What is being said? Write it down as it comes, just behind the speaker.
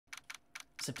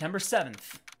September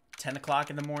 7th, 10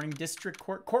 o'clock in the morning, District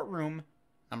Court Courtroom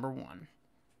number 1.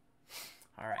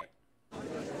 All right.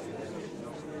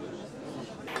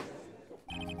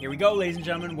 Here we go, ladies and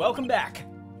gentlemen. Welcome back.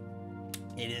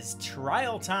 It is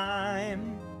trial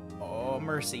time. Oh,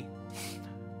 mercy.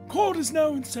 Court is now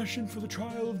in session for the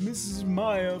trial of Mrs.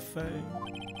 Maya Fey.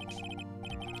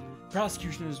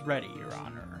 Prosecution is ready, Your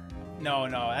Honor. No,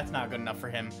 that's not good enough for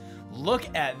him. Look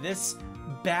at this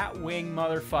bat-wing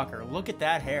motherfucker. Look at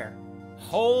that hair.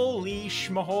 Holy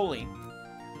schmaholy.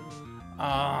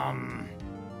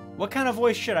 What kind of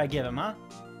voice should I give him, huh?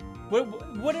 What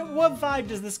vibe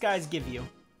does this guy's give you?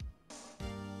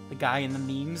 The guy in the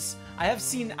memes. I have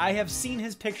seen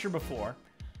his picture before.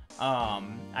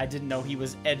 I didn't know he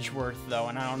was Edgeworth though,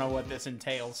 and I don't know what this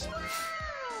entails.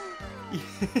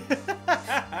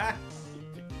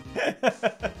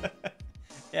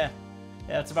 Yeah,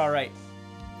 that's about right.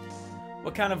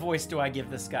 What kind of voice do I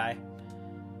give this guy?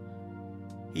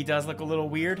 He does look a little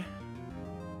weird.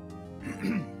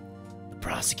 The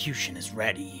prosecution is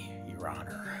ready, Your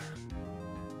Honor.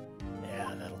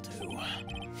 Yeah, that'll do.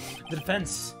 The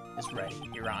defense is ready,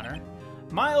 Your Honor.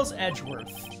 Miles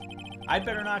Edgeworth. I'd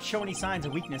better not show any signs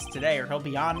of weakness today, or he'll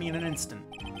be on me in an instant.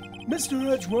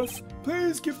 Mr. Edgeworth,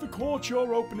 please give the court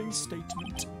your opening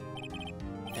statement.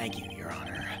 Thank you, Your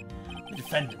Honor. The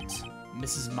defendant,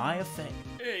 Mrs. Maya Fey,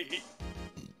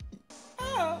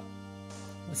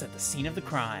 was at the scene of the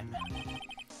crime.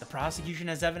 The prosecution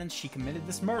has evidence she committed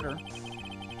this murder,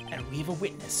 and we have a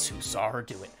witness who saw her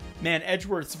do it. Man,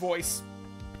 Edgeworth's voice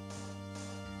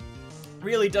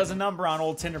really does a number on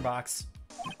old Tinderbox.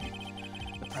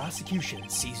 The prosecution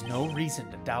sees no reason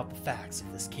to doubt the facts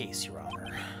of this case, Your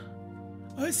Honor.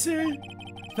 I see.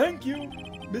 Thank you.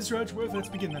 Mr. Edgeworth, let's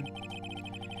begin then.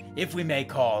 If we may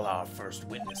call our first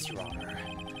witness, Your Honor.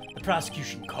 The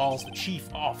prosecution calls the chief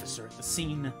officer at the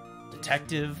scene,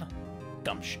 Detective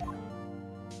Gumshoe.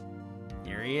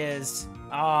 Here he is.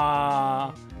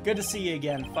 Ah, good to see you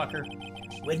again, fucker.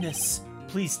 Witness,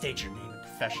 please state your name and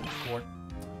profession in court.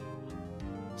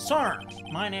 Sir,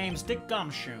 my name's Dick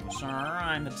Gumshoe, sir.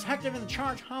 I'm the detective in the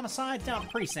charge of homicides down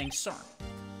precinct, sir.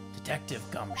 Detective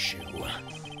Gumshoe,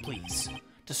 please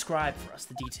describe for us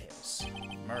the details of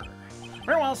the murder.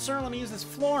 Very well, sir. Let me use this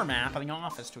floor map of the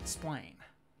office to explain.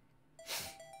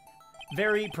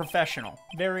 Very professional.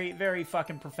 Very, very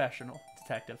fucking professional,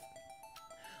 detective.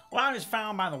 Blood is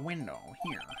found by the window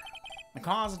here. The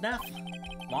cause of death?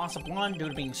 Loss of blood due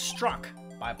to being struck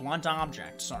by a blunt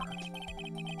object, sir.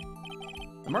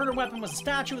 The murder weapon was a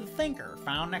statue of the thinker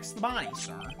found next to the body,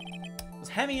 sir. It was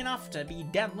heavy enough to be a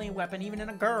deadly weapon even in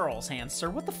a girl's hands, sir.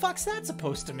 What the fuck's that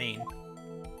supposed to mean?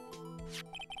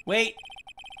 Wait,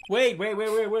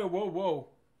 whoa.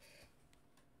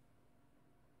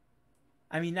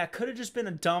 I mean, that could have just been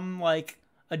a dumb,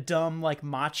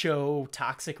 macho,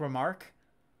 toxic remark.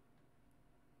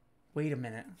 Wait a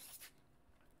minute.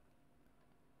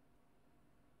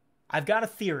 I've got a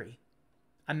theory.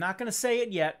 I'm not going to say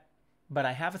it yet, but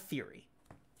I have a theory.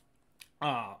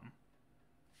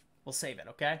 We'll save it,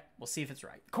 okay? We'll see if it's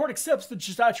right. The court accepts the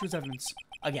statue as evidence.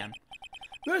 Again.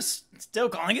 We're still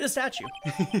calling it a statue.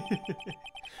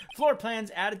 Floor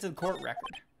plans added to the court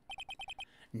record.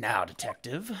 Now,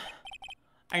 detective.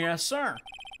 Yes, sir.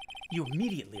 You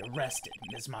immediately arrested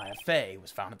Ms. Maya Fey, who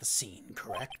was found at the scene,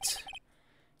 correct?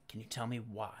 Can you tell me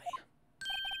why?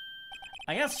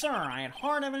 Yes, sir. I had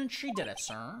hard evidence she did it,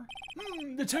 sir.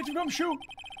 Detective Gumshoe,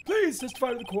 please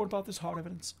testify to the court about this hard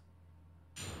evidence.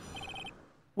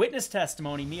 Witness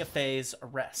testimony, Mia Fey's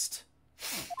arrest.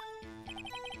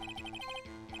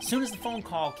 As soon as the phone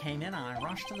call came in, I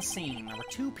rushed to the scene. There were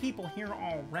 2 people here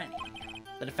already.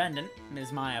 The defendant,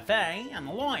 Ms. Maya Fey, and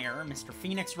the lawyer, Mr.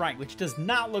 Phoenix Wright, which does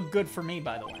not look good for me,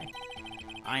 by the way.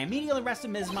 I immediately arrested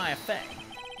Ms. Maya Fey.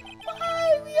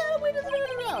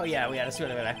 Oh, yeah, we had a sort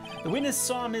of it. The witness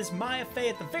saw Ms. Maya Fey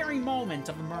at the very moment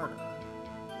of the murder.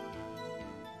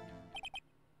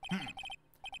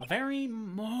 The very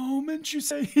moment, you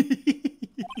say?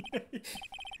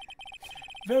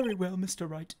 Very well, Mr.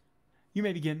 Wright. You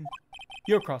may begin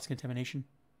your cross-contamination.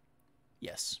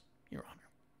 Yes, Your Honor.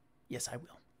 Yes, I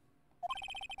will.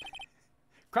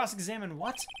 Cross-examine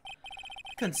what?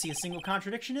 I couldn't see a single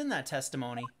contradiction in that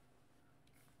testimony.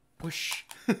 Whoosh.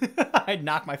 I'd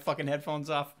knock my fucking headphones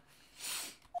off.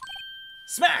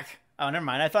 Smack! Oh, never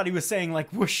mind. I thought he was saying,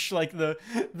 like, whoosh, like the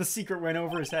secret went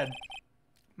over his head.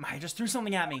 Maya just threw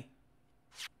something at me.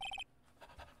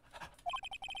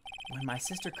 When my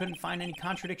sister couldn't find any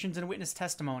contradictions in a witness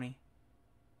testimony,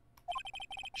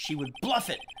 she would bluff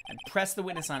it and press the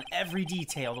witness on every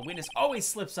detail. The witness always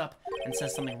slips up and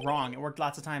says something wrong. It worked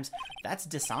lots of times. That's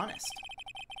dishonest.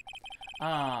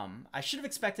 I should have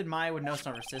expected Maya would know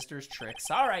some of her sister's tricks.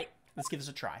 Alright, let's give this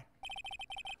a try.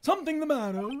 Something the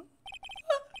matter?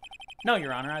 No,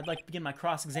 Your Honor, I'd like to begin my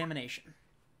cross-examination.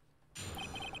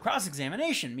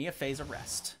 Cross-examination, Mia Fey's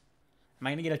arrest. Am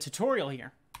I gonna get a tutorial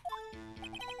here?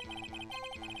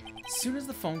 As soon as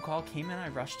the phone call came in, I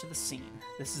rushed to the scene.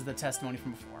 This is the testimony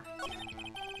from before.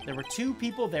 There were 2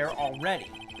 people there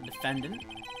already. The defendant.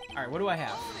 Alright, what do I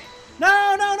have?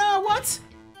 No, no, no, what?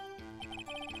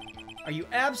 Are you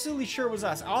absolutely sure it was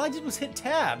us? All I did was hit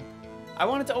tab. I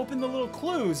wanted to open the little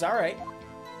clues. Alright.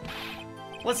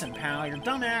 Listen, pal, your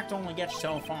dumb act only gets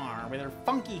so far. With her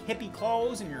funky hippie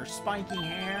clothes and your spiky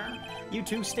hair, you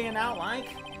two stand out like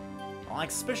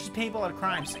suspicious people at a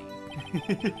crime scene.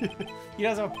 He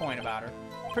does have a point about her.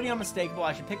 Pretty unmistakable.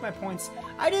 I should pick my points.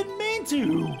 I didn't mean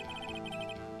to!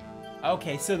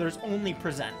 Okay, so there's only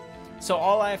present. So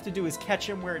all I have to do is catch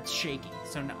him where it's shaky.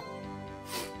 So no.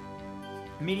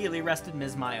 Immediately arrested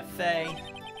Ms. Maya Fey.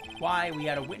 Why? We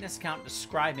had a witness account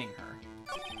describing her.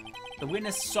 The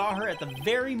witness saw her at the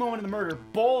very moment of the murder.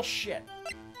 Bullshit.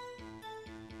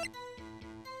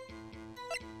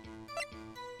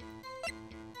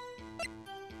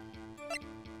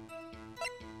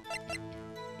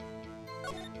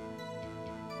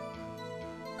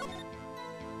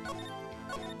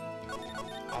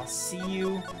 I'll see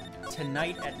you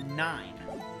tonight at 9.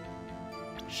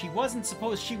 She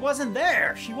wasn't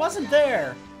there. She wasn't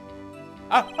there.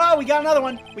 Oh, we got another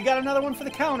one. We got another one for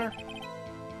the counter.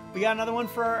 We got another one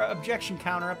for our objection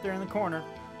counter up there in the corner.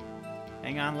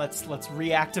 Hang on, let's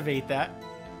reactivate that.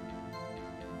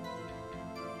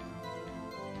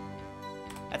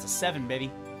 That's a 7, baby.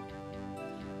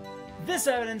 This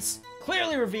evidence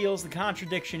clearly reveals the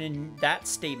contradiction in that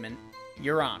statement,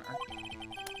 Your Honor.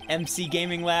 MC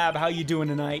Gaming Lab, how you doing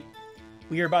tonight?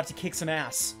 We are about to kick some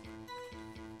ass.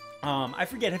 I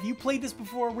forget, have you played this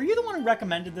before? Were you the one who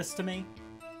recommended this to me?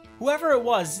 Whoever it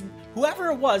was,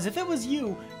 if it was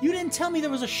you, you didn't tell me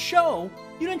there was a show.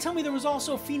 You didn't tell me there was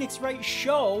also a Phoenix Wright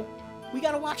show. We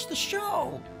gotta watch the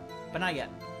show. But not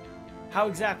yet. How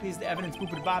exactly is the evidence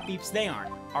boop-a-bop beeps? They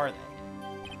aren't, are they?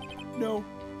 No,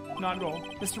 not at all.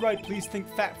 Mr. Wright, please think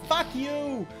Fuck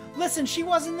you! Listen, she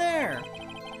wasn't there.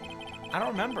 I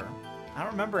don't remember. I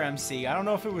don't remember, MC. I don't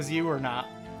know if it was you or not.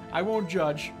 I won't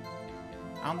judge.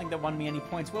 I don't think that won me any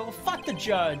points. Well, fuck the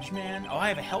judge, man. Oh, I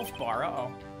have a health bar.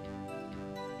 Uh-oh.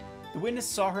 The witness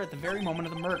saw her at the very moment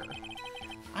of the murder.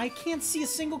 I can't see a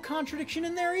single contradiction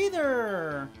in there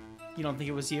either. You don't think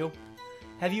it was you?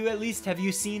 Have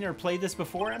you seen or played this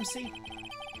before, MC?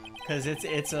 Because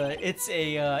it's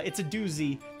a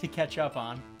doozy to catch up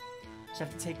on. Just have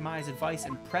to take Maya's advice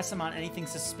and press him on anything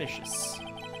suspicious.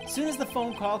 As soon as the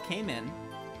phone call came in,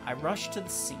 I rushed to the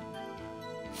scene.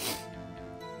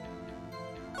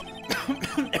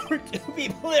 There were 2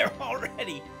 people there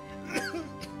already.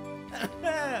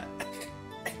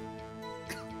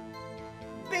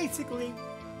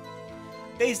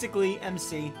 Basically,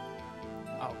 MC.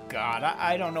 Oh God,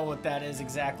 I don't know what that is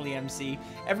exactly, MC.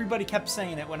 Everybody kept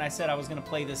saying it when I said I was gonna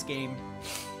play this game,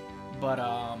 but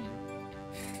oh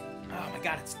my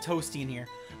God, it's toasty in here.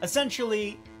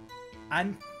 Essentially,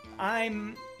 I'm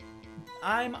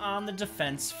on the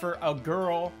defense for a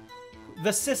girl,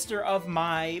 the sister of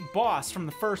my boss from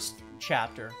the first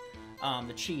chapter,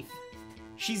 the chief.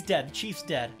 She's dead. The chief's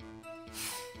dead.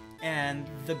 And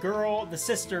the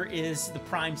sister is the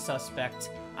prime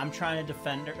suspect. I'm trying to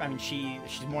defend her. I mean, she's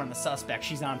more than the suspect.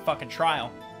 She's on fucking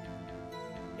trial.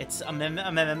 It's an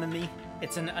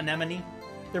anemone.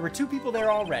 There were 2 people there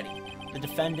already. The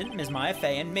defendant, Ms. Maya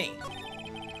Fey, and me.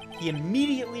 He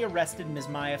immediately arrested Ms.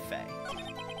 Maya Fey.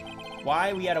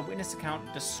 Why? We had a witness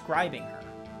account describing her.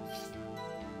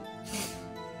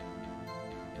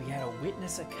 We had a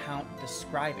witness account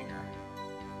describing her.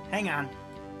 Hang on.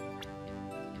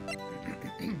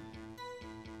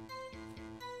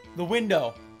 The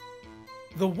window.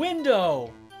 The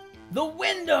window! The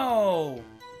window!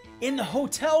 In the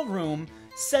hotel room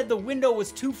said the window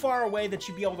was too far away that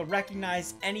you'd be able to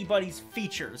recognize anybody's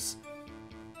features.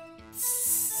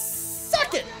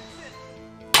 Suck it!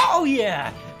 Oh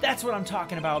yeah! That's what I'm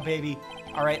talking about, baby.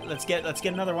 Alright, let's get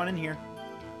another one in here.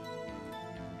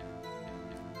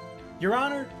 Your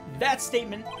Honor, that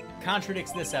statement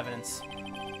contradicts this evidence.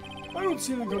 I don't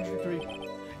see anything contradictory.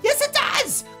 Yes, it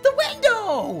does! The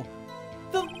window!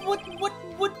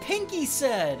 What Pinky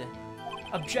said.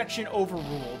 Objection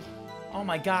overruled. Oh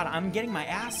my God, I'm getting my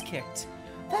ass kicked.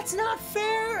 That's not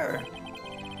fair!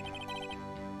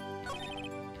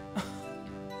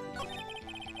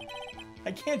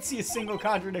 I can't see a single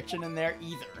contradiction in there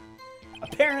either.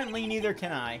 Apparently, neither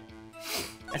can I.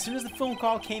 As soon as the phone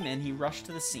call came in, he rushed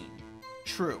to the scene.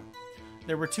 True.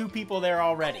 There were 2 people there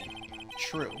already.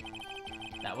 True.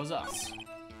 That was us.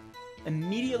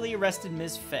 Immediately arrested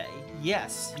Ms. Fay.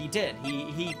 Yes, he did.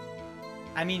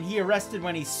 I mean, he arrested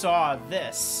when he saw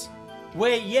this.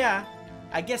 Wait, yeah.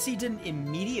 I guess he didn't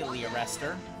immediately arrest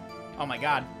her. Oh my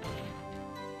god.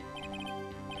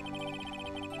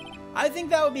 I think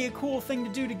that would be a cool thing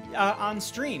to do on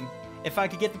stream. If I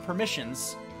could get the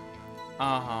permissions.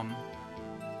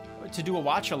 To do a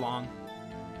watch-along.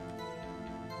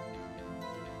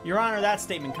 Your Honor, that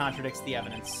statement contradicts the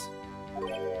evidence.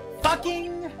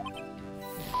 Fucking...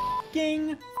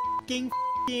 King.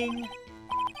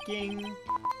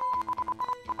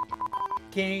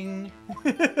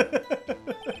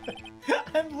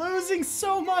 I'm losing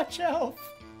so much health.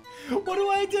 What do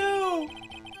I do?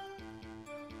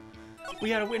 We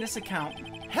had a witness account.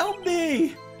 Help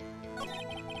me!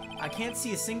 I can't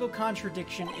see a single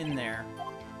contradiction in there.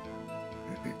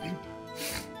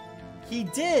 He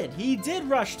did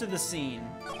rush to the scene.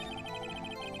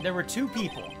 There were 2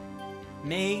 people.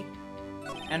 Me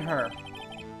and her.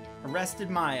 Arrested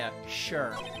Maya,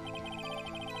 sure.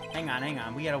 Hang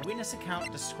on. We had a witness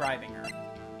account describing her.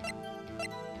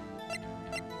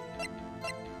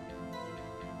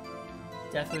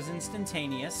 Death was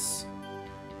instantaneous.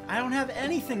 I don't have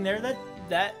anything there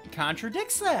that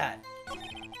contradicts that.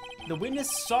 The witness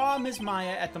saw Ms.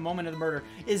 Maya at the moment of the murder.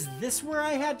 Is this where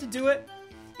I had to do it?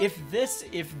 If this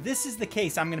is the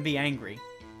case, I'm gonna be angry.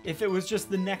 If it was just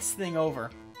the next thing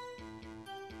over.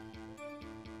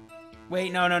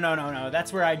 Wait, no.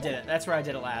 That's where I did it. That's where I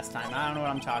did it last time. I don't know what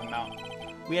I'm talking about.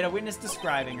 We had a witness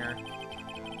describing her.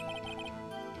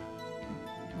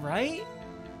 Right?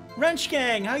 Wrench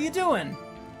Gang, how you doing?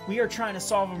 We are trying to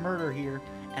solve a murder here,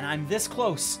 and I'm this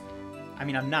close. I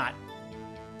mean, I'm not.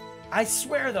 I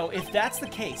swear, though, if that's the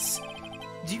case,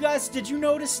 did you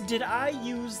notice, did I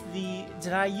use the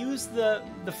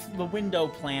window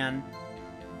plan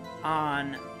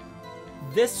on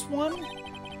this one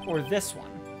or this one?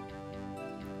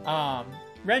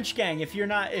 Wrench Gang, if you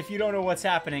don't know what's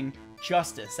happening,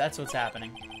 justice, that's what's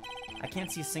happening. I can't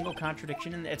see a single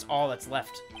contradiction in it. It's all that's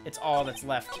left. It's all that's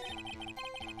left.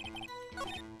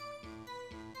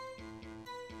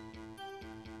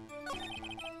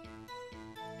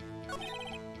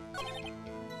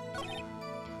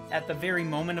 At the very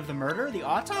moment of the murder, the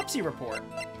autopsy report.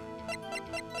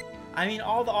 I mean,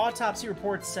 all the autopsy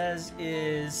report says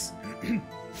is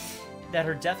that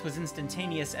her death was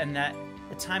instantaneous and that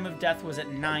the time of death was at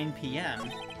 9 p.m.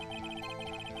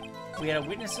 We had a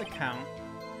witness account.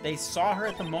 They saw her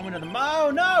at the moment of the...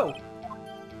 Oh, no!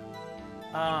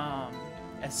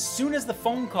 As soon as the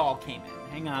phone call came in.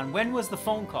 Hang on. When was the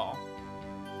phone call?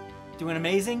 Doing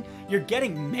amazing? You're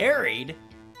getting married?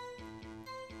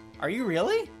 Are you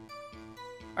really?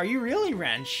 Are you really,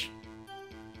 Wrench?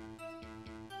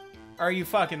 Are you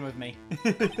fucking with me?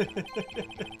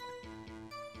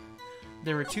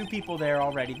 There were 2 people there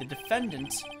already, the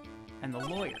defendant and the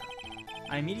lawyer.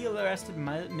 I immediately arrested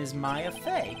Ms. Maya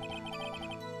Fay.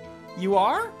 You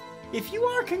are? If you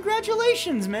are,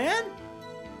 congratulations, man!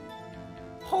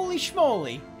 Holy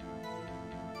schmoly.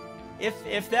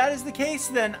 If that is the case,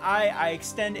 then I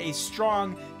extend a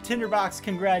strong Tinderbox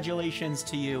congratulations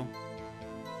to you.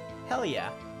 Hell yeah.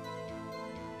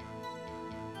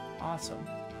 Awesome.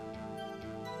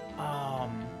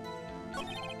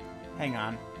 Hang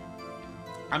on.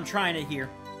 I'm trying it here.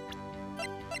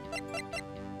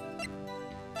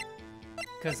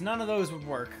 Because none of those would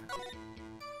work.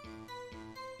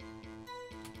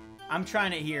 I'm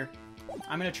trying it here.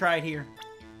 I'm going to try it here.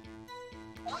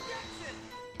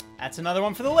 That's another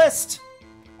one for the list.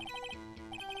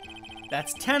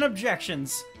 That's 10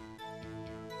 objections.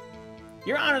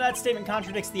 Your Honor, that statement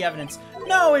contradicts the evidence.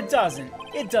 No, it doesn't.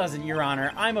 It doesn't, Your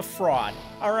Honor. I'm a fraud.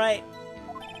 All right?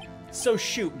 So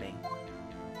shoot me.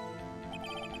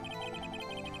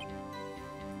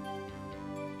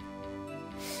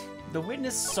 The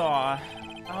witness saw...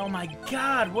 Oh my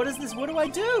god, what is this? What do I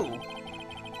do?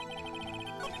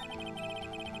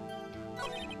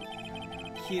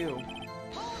 Q.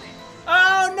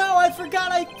 Oh no, I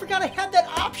forgot I had that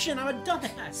option. I'm a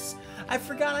dumbass. I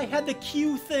forgot I had the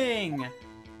Q thing.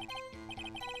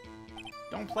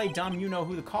 Don't play dumb, you know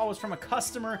who the call was from, a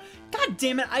customer. God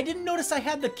damn it, I didn't notice I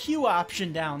had the Q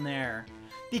option down there.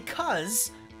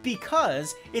 Because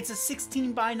it's a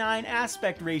 16:9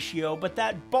 aspect ratio, but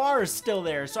that bar is still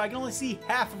there, so I can only see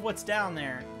half of what's down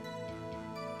there.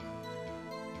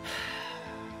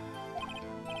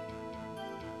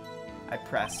 I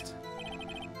pressed.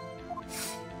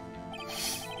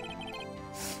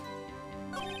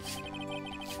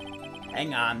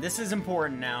 Hang on, this is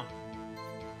important now.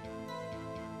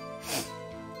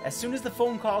 As soon as the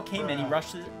phone call came in, he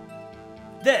rushed to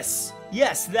this.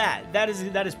 Yes, that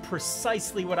is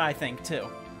precisely what I think too.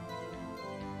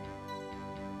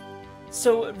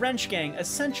 So, Wrench Gang,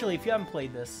 essentially, if you haven't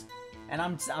played this, and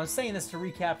I'm saying this to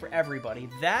recap for everybody,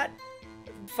 that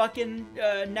fucking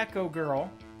Neko girl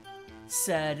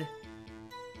said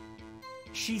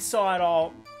she saw it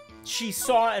all. She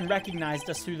saw and recognized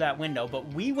us through that window,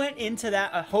 but we went into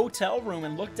that hotel room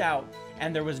and looked out,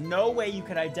 and there was no way you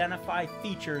could identify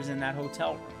features in that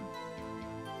hotel room.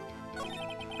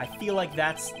 I feel like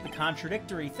that's the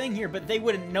contradictory thing here, but they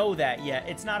wouldn't know that yet.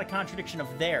 It's not a contradiction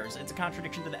of theirs. It's a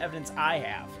contradiction to the evidence I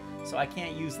have, so I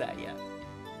can't use that yet.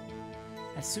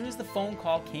 As soon as the phone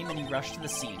call came in, he rushed to the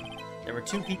scene. There were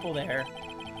 2 people there,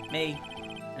 me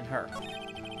and her.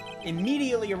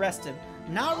 Immediately arrested.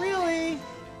 Not really.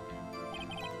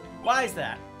 Why is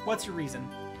that? What's your reason?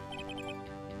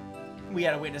 We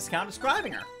had a witness account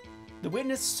describing her. The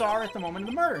witness saw her at the moment of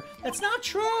the murder. That's not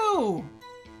true!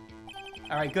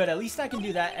 Alright, good. At least I can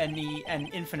do that an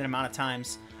infinite amount of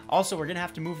times. Also, we're going to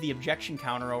have to move the objection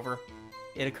counter over.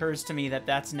 It occurs to me that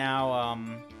that's now,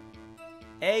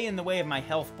 A, in the way of my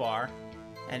health bar,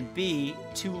 and B,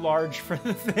 too large for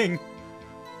the thing.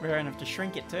 We're going to have to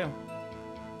shrink it, too.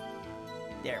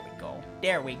 There we go.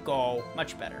 There we go.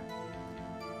 Much better.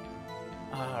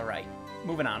 Alright,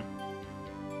 moving on.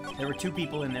 There were 2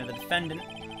 people in there, the defendant,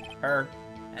 her,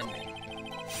 and me.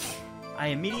 I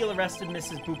immediately arrested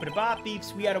Mrs. Boop-a-da-bop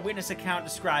Beeps. We had a witness account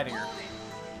describing her.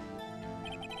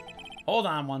 Hold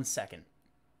on 1 second.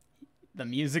 The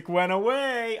music went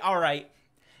away. Alright.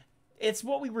 It's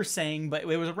what we were saying, but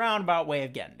it was a roundabout way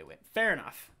of getting to it. Fair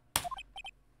enough.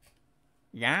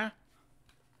 Yeah?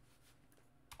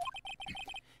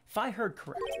 If I heard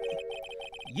correctly,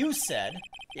 you said...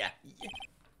 Yeah.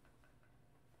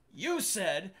 You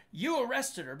said you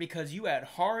arrested her because you had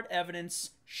hard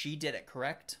evidence she did it,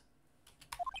 correct?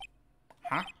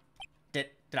 Huh? Did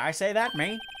I say that,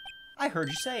 me? I heard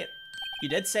you say it. You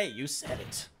did say it. You said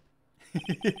it.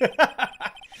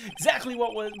 Exactly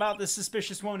what was about the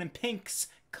suspicious woman in Pink's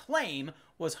claim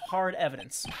was hard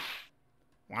evidence.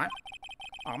 What?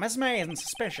 Oh, Miss May isn't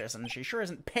suspicious, and she sure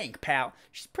isn't pink, pal.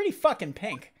 She's pretty fucking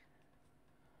pink.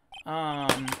 Well,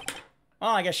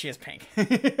 I guess she is pink.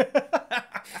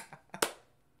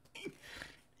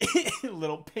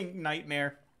 Little pink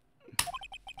nightmare.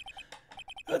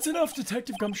 That's enough,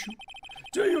 Detective Gumshoe.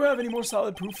 Do you have any more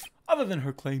solid proof other than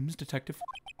her claims, Detective?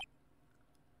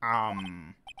 I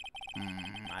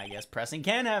guess pressing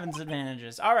can have its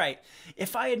advantages. All right.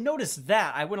 If I had noticed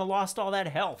that, I would have lost all that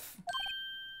health.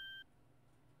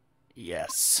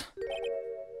 Yes.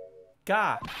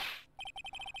 God.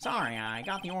 Sorry, I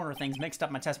got the order of things mixed up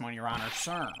in my testimony, Your Honor.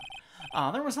 Sir.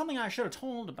 There was something I should have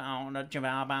told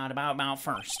about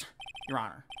first, Your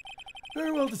Honor.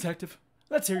 Very well, Detective.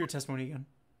 Let's hear your testimony again.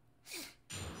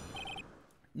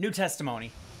 New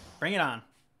testimony. Bring it on.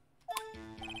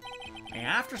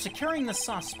 After securing the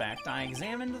suspect, I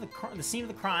examined the scene of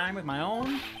the crime with my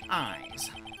own eyes.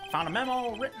 Found a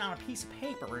memo written on a piece of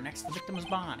paper next to the victim's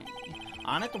body.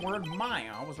 On it, the word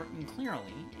Maya was written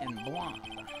clearly in blood.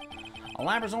 A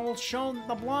lab result showed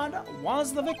the blood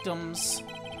was the victim's.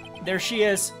 There she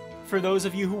is. For those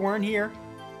of you who weren't here,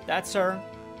 that's her.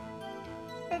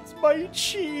 That's my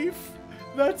chief.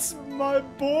 That's my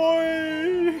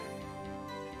boy.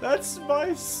 That's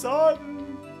my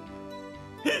son.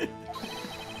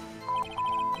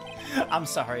 I'm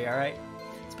sorry, alright?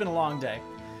 It's been a long day.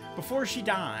 Before she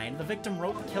died, the victim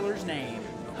wrote the killer's name.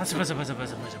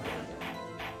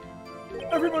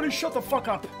 Everybody shut the fuck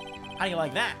up. How do you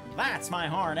like that? That's my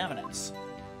hard evidence.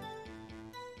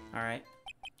 Alright.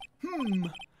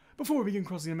 Before we begin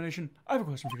cross-examination, I have a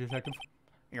question for you, Detective.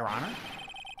 Your Honor?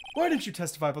 Why didn't you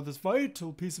testify about this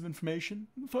vital piece of information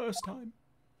the first time?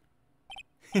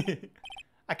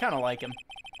 I kind of like him.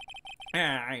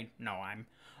 I know I'm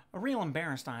real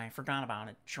embarrassed I forgot about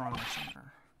it, Your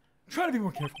Honor. Try to be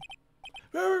more careful.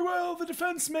 Very well, the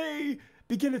defense may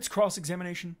begin its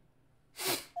cross-examination.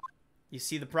 You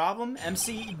see the problem?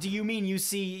 MC, do you mean you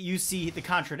see the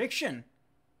contradiction?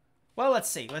 Well, let's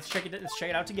see. Let's check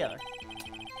it out together.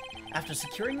 After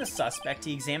securing the suspect,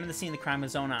 he examined the scene of the crime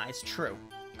with his own eyes. True.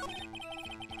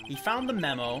 He found the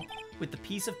memo with the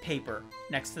piece of paper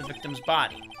next to the victim's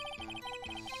body.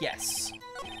 Yes.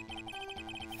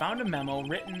 Found a memo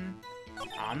written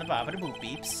on the Boop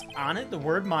Beeps. On it, the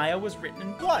word Maya was written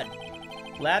in blood.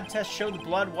 Lab tests showed the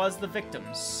blood was the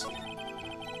victim's.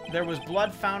 There was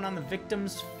blood found on the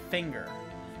victim's finger.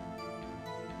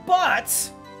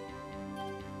 But...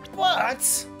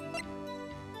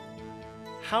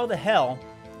 how the hell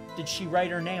did she write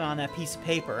her name on that piece of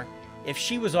paper if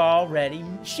she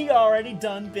already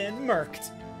done been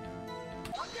murked.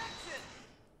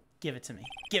 Give it to me.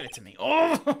 Give it to me.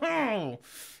 Oh!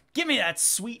 Give me that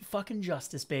sweet fucking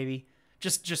justice, baby.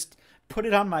 Just put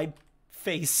it on my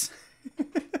face.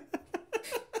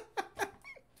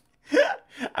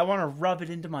 I want to rub it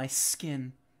into my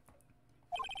skin.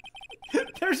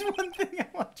 There's one thing I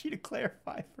want you to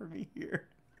clarify for me here.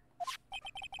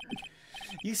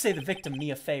 You say the victim,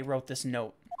 Mia Fey, wrote this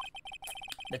note.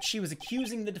 That she was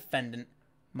accusing the defendant,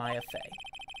 Maya Fey.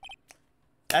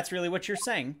 That's really what you're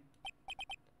saying.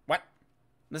 What?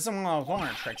 This is one of those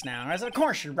lawyer tricks now. I said, of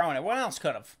course you wrote it. What else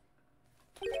could have?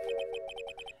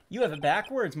 You have it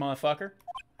backwards, motherfucker.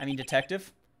 I mean,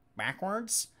 detective.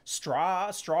 Backwards?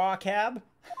 Straw cab?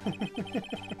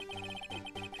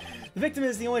 The victim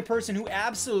is the only person who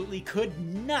absolutely could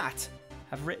not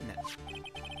have written it.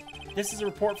 This is a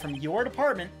report from your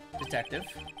department, detective.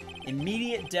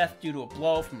 Immediate death due to a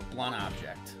blow from a blunt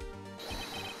object.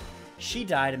 She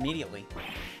died immediately.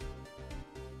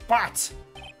 But.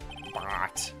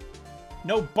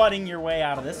 No butting your way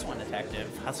out of this one, detective.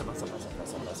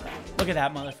 Look at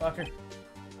that motherfucker.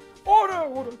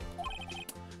 Order!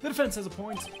 The defense has a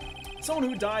point. Someone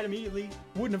who died immediately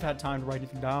wouldn't have had time to write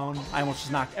anything down. I almost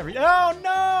just knocked every... Oh,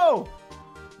 no!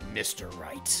 Mr.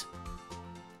 Wright.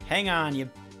 Hang on, you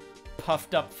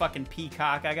puffed up fucking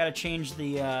peacock. I gotta change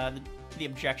the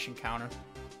objection counter.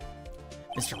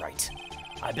 Mr. Wright,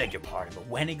 I beg your pardon, but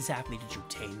when exactly did you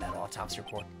obtain that autopsy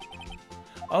report?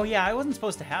 Oh yeah, I wasn't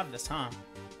supposed to have this, huh?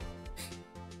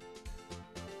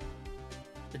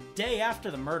 The day after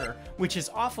the murder, which is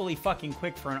awfully fucking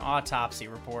quick for an autopsy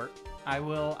report. I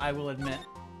will admit.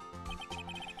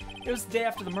 It was the day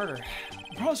after the murder.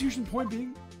 The prosecution point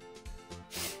being...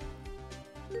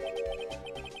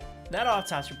 That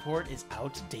autopsy report is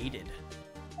outdated.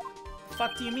 The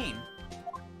fuck do you mean?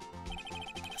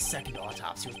 The second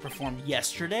autopsy was performed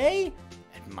yesterday?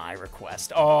 At my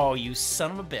request. Oh, you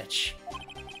son of a bitch.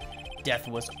 Death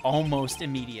was almost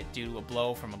immediate due to a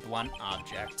blow from a blunt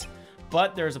object.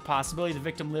 But there's a possibility the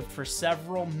victim lived for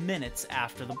several minutes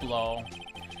after the blow.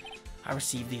 I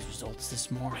received these results this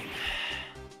morning.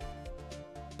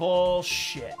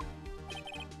 Bullshit.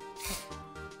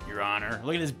 Your Honor,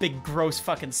 look at his big gross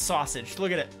fucking sausage.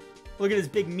 Look at it. Look at his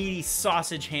big meaty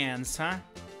sausage hands, huh?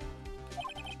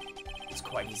 It's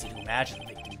quite easy to imagine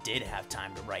the victim did have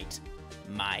time to write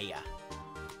Maya.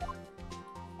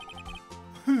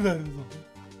 Oh,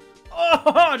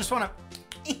 I just wanna...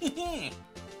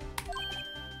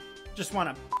 Just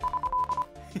wanna...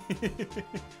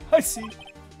 I see.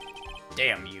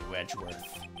 Damn you,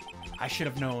 Edgeworth. I should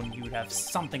have known you'd have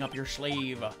something up your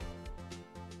sleeve.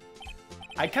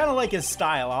 I kind of like his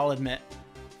style, I'll admit.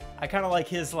 I kind of like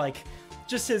his,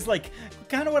 just his,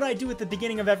 kind of what I do at the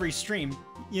beginning of every stream.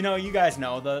 You know, you guys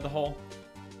know, the whole...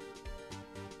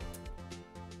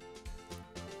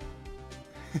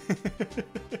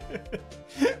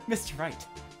 Mr. Wright,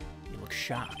 you look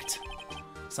shocked.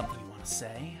 Something you want to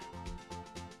say?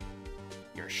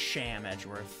 You're a sham,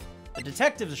 Edgeworth. The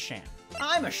detective's a sham.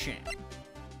 I'm a sham.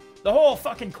 The whole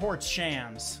fucking court's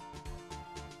shams.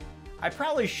 I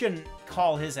probably shouldn't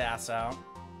call his ass out.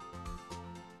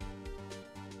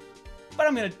 But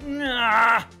I'm gonna...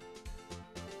 Nah.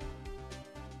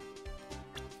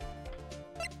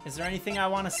 Is there anything I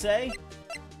want to say?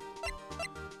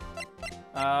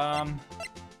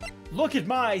 Look at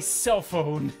my cell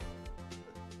phone.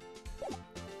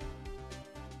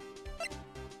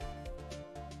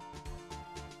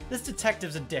 This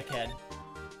detective's a dickhead.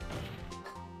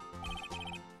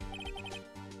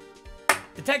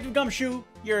 Detective Gumshoe,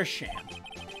 you're a sham.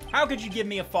 How could you give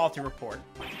me a faulty report?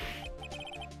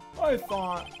 I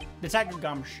thought... Detective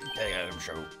Gumshoe.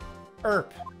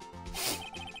 Erp.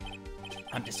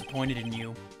 I'm disappointed in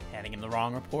you. Handing him the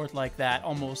wrong report like that,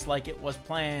 almost like it was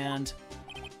planned.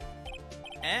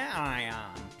 I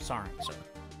am sorry, sir.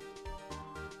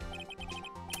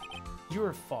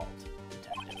 Your fault,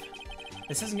 detective.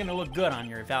 This isn't gonna look good on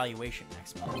your evaluation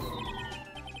next month.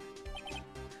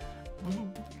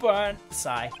 But,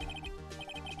 sigh.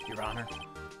 Your Honor,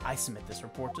 I submit this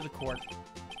report to the court.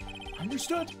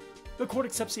 Understood. The court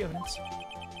accepts the evidence.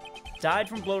 Died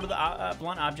from blow to the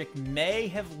blunt object, may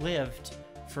have lived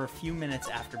for a few minutes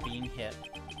after being hit.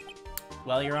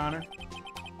 Well, Your Honor,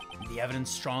 the evidence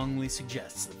strongly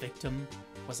suggests the victim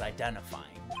was identifying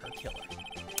her killer.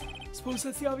 Suppose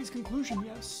that's the obvious conclusion,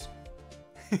 yes.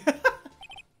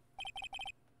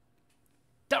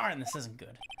 Darn, this isn't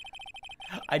good.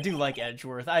 I do like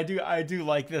Edgeworth. I do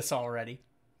like this already.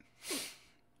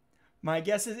 My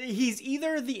guess is he's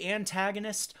either the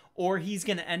antagonist or he's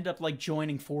gonna end up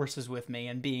joining forces with me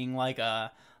and being like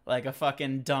a like a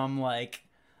fucking dumb, like,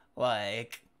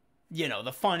 you know,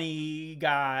 the funny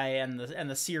guy and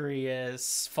the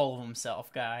serious, full of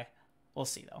himself guy. We'll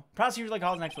see, though. Prosecutors like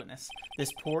Hall's next witness. This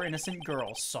poor innocent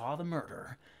girl saw the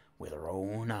murder with her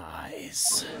own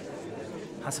eyes.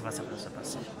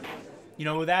 You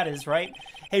know who that is, right?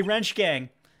 Hey, Wrench Gang,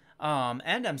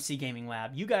 and MC Gaming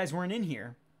Lab, you guys weren't in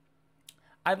here.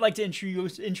 I'd like to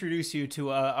introduce you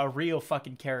to a real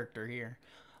fucking character here.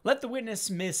 Let the witness,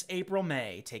 Miss April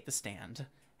May, take the stand.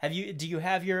 Do you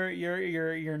have your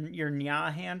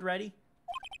nya hand ready?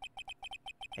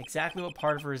 Exactly what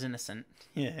part of her is innocent?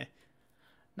 Yeah.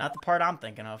 Not the part I'm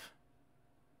thinking of.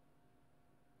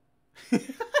 She's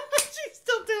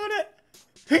still doing it.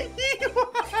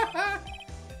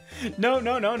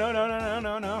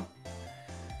 No.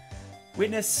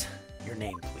 Witness, your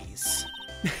name, please.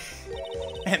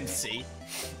 MC.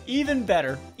 Even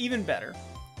better.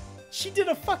 She did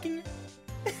a fucking...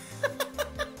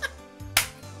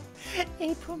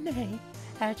 April May,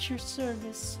 at your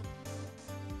service.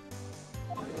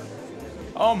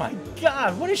 Oh my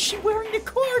god, what is she wearing to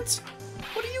court?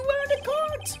 What are you wearing to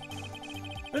court?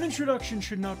 An introduction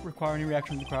should not require any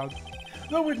reaction from the crowd.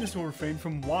 The witness will refrain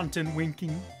from wanton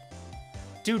winking.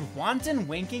 Dude, wanton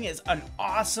winking is an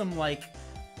awesome, like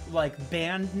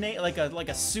band name, like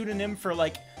a pseudonym for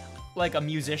like a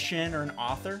musician or an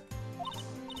author.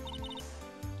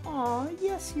 Aw,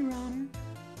 yes, Your Honor.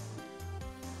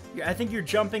 I think you're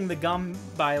jumping the gun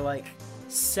by like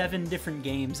 7 different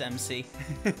games, MC.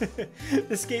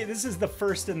 This is the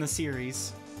first in the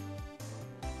series.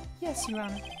 Yes, Your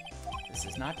Honor. This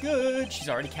is not good. She's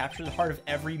already captured the heart of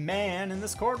every man in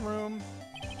this courtroom.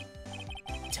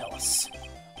 Tell us,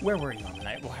 where were you on the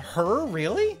night? Her?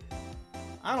 Really?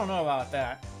 I don't know about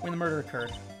that. When the murder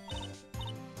occurred.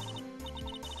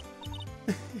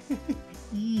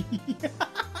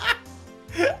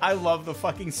 I love the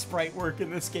fucking sprite work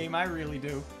in this game. I really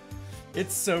do.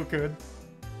 It's so good.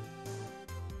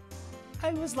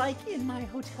 I was like in my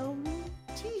hotel room.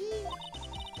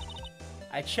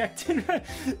 I checked in.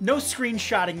 No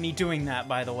screenshotting me doing that,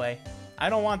 by the way. I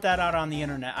don't want that out on the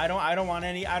internet. I don't want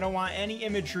any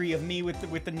imagery of me with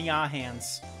the nya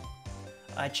hands.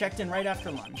 I checked in right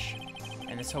after lunch,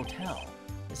 and this hotel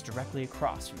is directly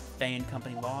across from Fay &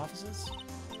 Company law offices.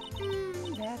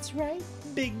 That's right.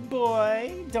 Big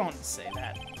boy. Don't say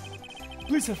that.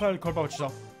 Please step out of the court about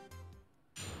yourself.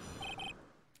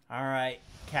 All right,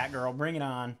 cat girl, bring it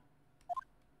on.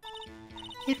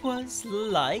 It was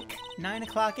like 9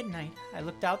 o'clock at night. I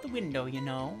looked out the window, you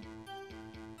know.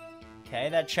 Okay,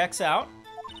 that checks out.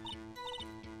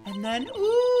 And then,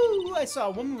 ooh, I saw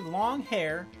a woman with long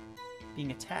hair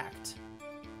being attacked.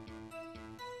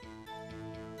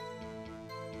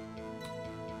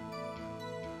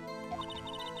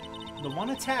 The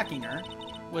one attacking her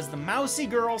was the mousy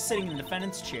girl sitting in the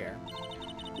defendant's chair.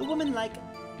 The woman, like,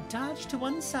 dodged to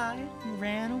one side and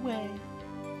ran away.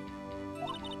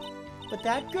 But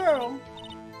that girl,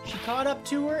 she caught up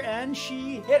to her and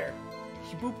she hit her.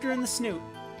 She booped her in the snoot.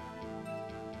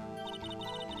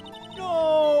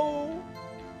 No!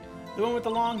 The one with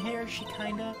the long hair, she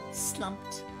kinda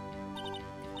slumped.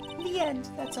 The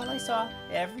end, that's all I saw.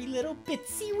 Every little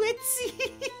bitsy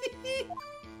witsy.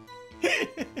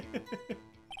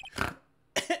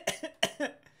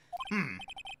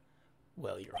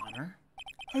 Well, Your Honor.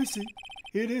 I see.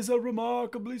 It is a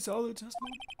remarkably solid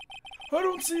testimony. I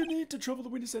don't see a need to trouble the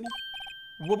witness any.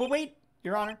 Wait,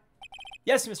 Your Honor.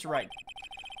 Yes, Mr. Wright.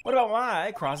 What about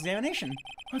my cross-examination?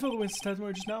 I thought the witness'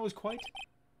 testimony just now was quite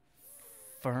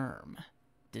firm,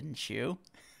 didn't you?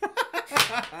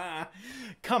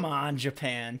 Come on,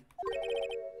 Japan.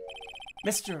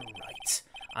 Mr. Wright,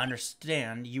 I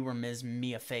understand you were Ms.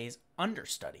 Mia Fey's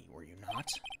understudy, were you not?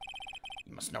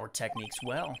 You must know her techniques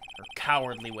well. Her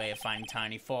cowardly way of finding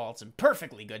tiny faults and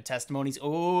perfectly good testimonies.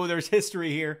 Oh, there's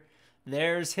history here.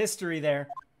 There's history there.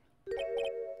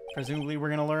 Presumably we're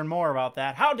going to learn more about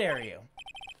that. How dare you?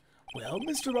 Well,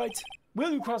 Mr. Wright,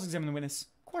 will you cross-examine the witness?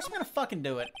 Of course I'm going to fucking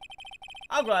do it.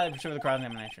 I'll gladly pursue the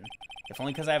cross-examination. If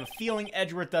only because I have a feeling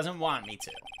Edgeworth doesn't want me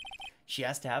to. She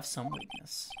has to have some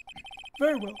weakness.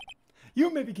 Very well.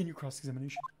 You may begin your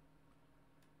cross-examination.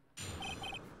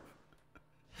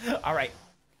 All right.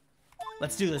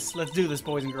 Let's do this. Let's do this,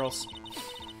 boys and girls.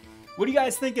 What are you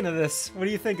guys thinking of this? What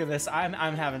do you think of this? I'm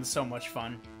having so much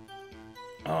fun.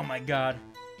 Oh my god.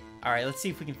 All right, let's see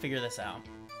if we can figure this out.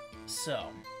 So,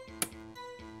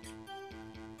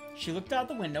 she looked out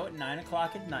the window at 9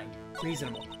 o'clock at night.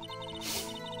 Reasonable.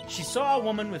 She saw a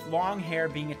woman with long hair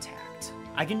being attacked.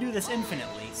 I can do this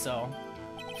infinitely, so...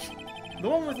 The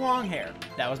woman with long hair.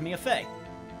 That was Mia Fey.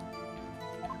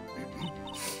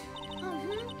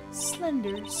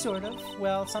 slender, sort of.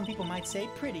 Well, some people might say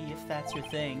pretty, if that's your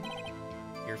thing.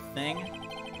 Your thing?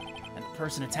 And the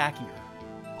person attacking her.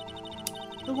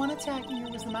 The one attacking her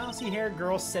was the mousy-haired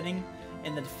girl sitting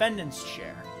in the defendant's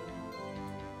chair.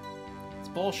 It's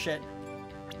bullshit.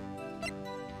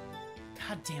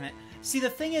 God damn it. See,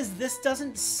 the thing is, this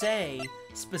doesn't say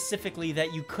specifically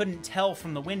that you couldn't tell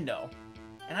from the window.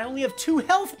 And I only have 2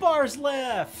 health bars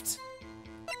left!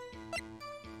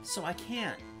 So I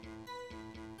can't.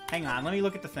 Hang on, let me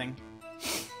look at the thing.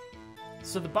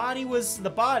 So the body was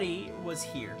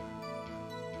here.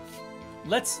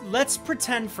 Let's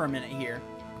pretend for a minute here.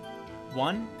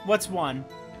 1? What's 1?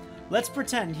 Let's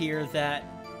pretend here that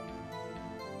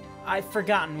I've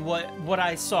forgotten what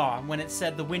I saw when it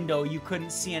said the window, you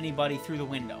couldn't see anybody through the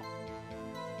window.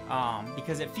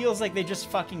 Because it feels like they just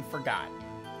fucking forgot.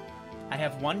 I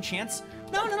have 1 chance.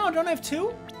 No, don't I have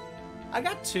 2? I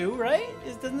got 2, right?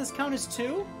 Doesn't this count as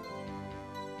 2?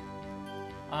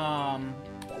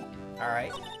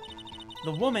 Alright.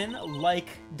 The woman,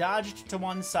 dodged to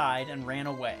one side and ran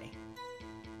away.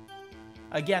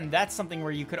 Again, that's something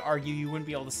where you could argue you wouldn't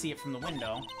be able to see it from the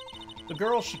window. The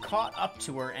girl, she caught up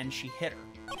to her and she hit her.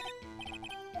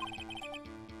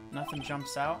 Nothing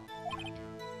jumps out.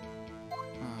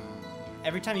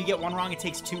 Every time you get 1 wrong, it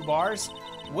takes 2 bars.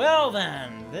 Well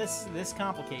then, this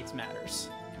complicates matters.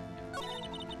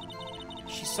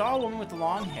 She saw a woman with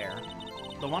long hair.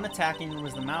 The one attacking her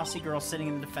was the mousy girl sitting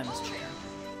in the defendant's chair.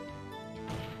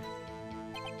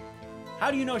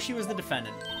 How do you know she was the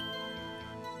defendant?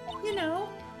 You know,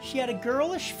 she had a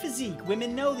girlish physique.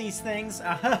 Women know these things.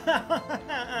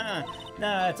 Nah,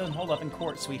 it doesn't hold up in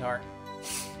court, sweetheart.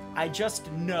 I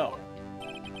just know.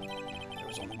 There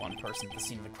was only one person at the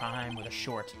scene of the crime with a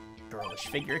short, girlish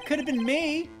figure. It could have been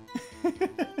me.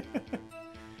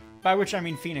 By which I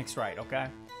mean Phoenix Wright, okay?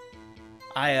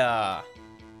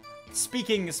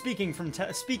 Speaking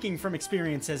from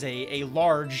experience as a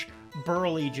large,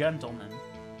 burly gentleman,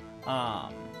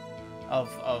 of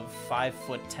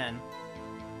 5'10",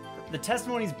 the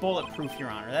testimony's bulletproof, Your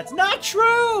Honor. That's not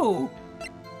true!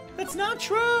 That's not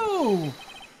true!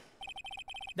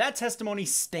 That testimony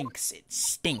stinks. It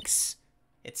stinks.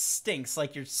 It stinks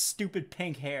like your stupid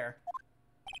pink hair.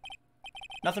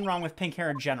 Nothing wrong with pink hair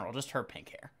in general, just her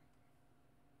pink hair.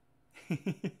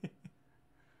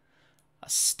 A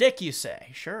stick, you say?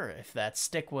 Sure, if that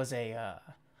stick was a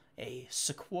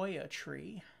sequoia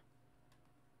tree.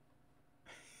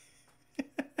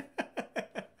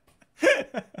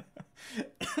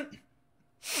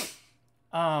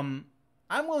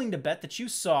 I'm willing to bet that you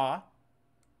saw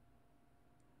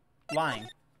lying.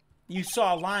 You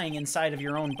saw lying inside of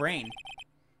your own brain.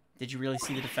 Did you really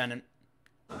see the defendant?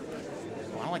 Oh,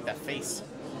 I don't like that face.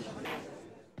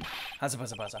 Huzza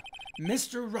buzza buzza.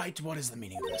 Mr. Wright, what is the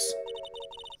meaning of this?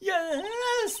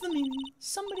 Yes, the meaning.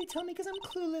 Somebody tell me, because I'm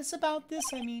clueless about this,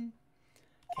 I mean.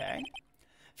 Okay.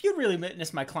 If you'd really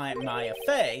witnessed my client Maya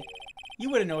Fey, you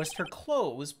would have noticed her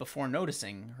clothes before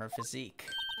noticing her physique.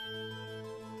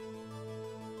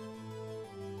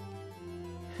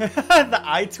 The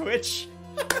eye twitch.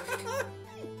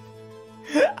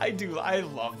 I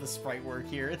love the sprite work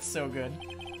here. It's so good.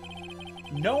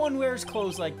 No one wears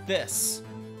clothes like this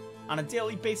on a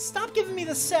daily basis. Stop giving me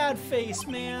the sad face,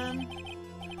 man.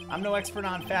 I'm no expert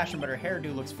on fashion, but her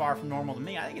hairdo looks far from normal to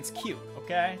me. I think it's cute,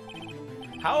 okay?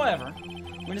 However,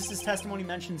 witness's testimony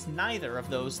mentions neither of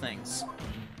those things.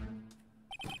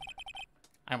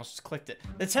 I almost just clicked it.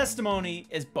 The testimony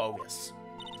is bogus.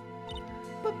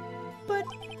 But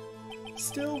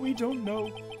still, we don't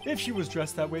know if she was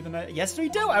dressed that way the night. Yes, we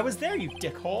do. I was there, you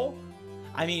dickhole.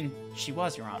 I mean, she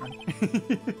was, Your Honor.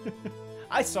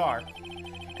 I saw her.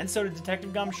 And so did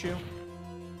Detective Gumshoe.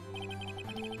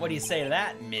 What do you say to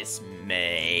that, Miss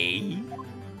May?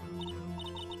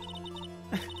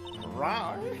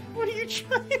 What are you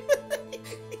trying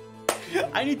to...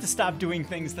 I need to stop doing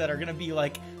things that are gonna be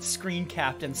like screen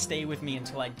capped and stay with me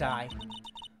until I die.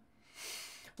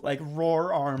 Like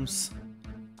roar arms.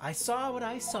 I saw what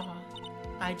I saw.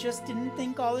 I just didn't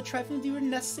think all the trifling details were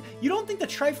necessary. You don't think the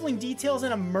trifling details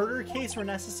in a murder case were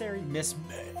necessary, Miss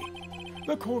May?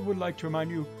 The court would like to remind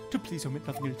you to please omit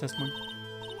nothing in the testimony.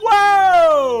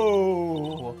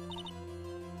 Whoa!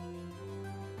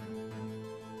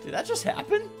 Did that just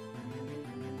happen?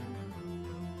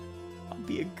 I'll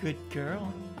be a good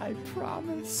girl. I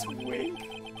promise. Wink.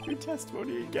 Your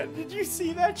testimony again. Did you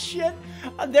see that shit?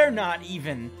 They're not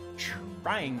even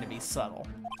trying to be subtle.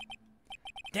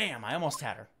 Damn, I almost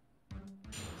had her.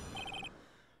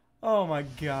 Oh my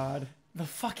god. The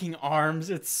fucking arms,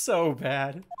 it's so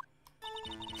bad.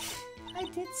 I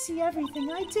did see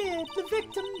everything, I did. The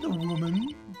victim, the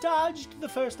woman, dodged the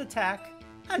first attack.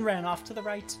 and ran off to the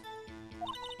right.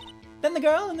 Then the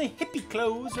girl in the hippie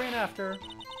clothes ran after her,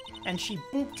 and she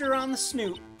booped her on the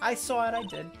snoot. I saw it, I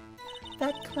did.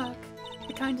 That clock,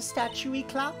 the kind of statue-y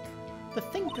clock, the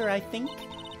thinker, I think.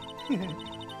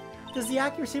 Does the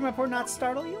accuracy of my report not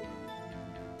startle you?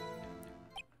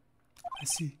 I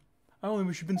see. I only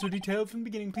wish you'd been so detailed from the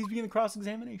beginning. Please begin the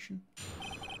cross-examination.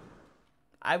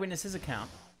 Eyewitness's account.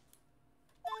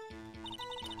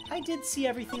 I did see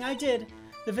everything, I did.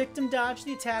 The victim dodged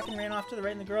the attack and ran off to the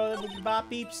right, and the girl with the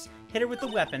bop beeps hit her with the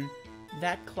weapon.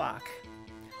 That clock.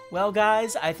 Well,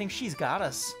 guys, I think she's got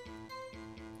us.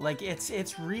 Like,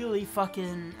 it's really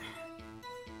fucking...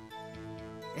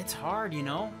 It's hard, you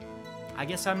know? I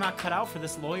guess I'm not cut out for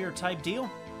this lawyer-type deal.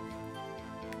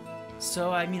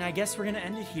 So, I mean, I guess we're gonna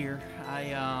end it here.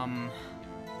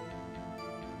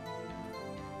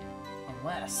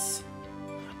 Unless...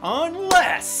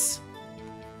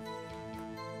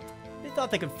 They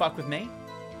thought they could fuck with me.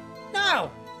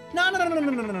 No!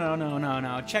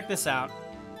 No. Check this out.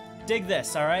 Dig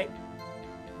this, alright?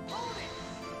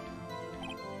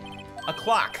 A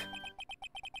clock.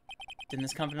 Didn't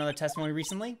this come from another testimony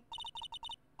recently?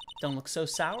 Don't look so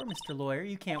sour, Mr. Lawyer.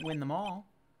 You can't win them all.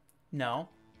 No.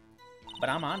 But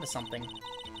I'm onto something.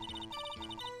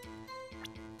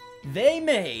 They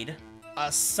made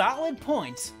a solid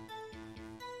point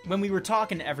when we were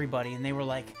talking to everybody, and they were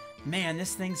like, man,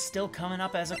 this thing's still coming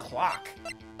up as a clock.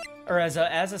 Or as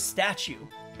a statue.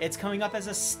 It's coming up as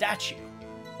a statue.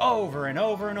 Over and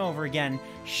over and over again.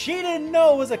 She didn't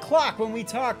know it was a clock when we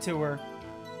talked to her.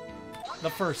 The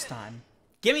first time.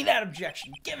 Give me that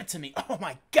objection. Give it to me. Oh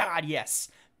my God, yes.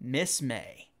 Miss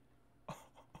May.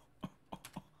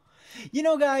 You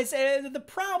know, guys, the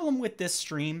problem with this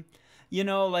stream, you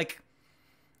know, like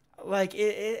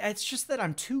it's just that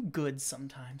I'm too good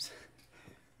sometimes.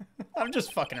 I'm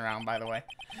just fucking around, by the way.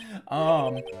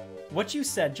 What you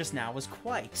said just now was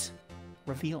quite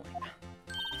revealing.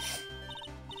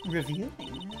 Revealing?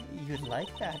 You'd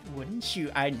like that, wouldn't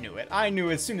you? I knew it. I knew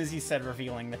as soon as he said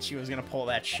revealing that she was gonna pull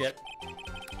that shit.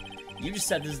 You just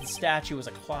said this statue was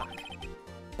a clock.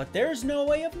 But there's no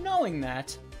way of knowing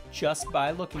that just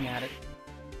by looking at it.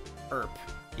 Erp.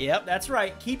 Yep, that's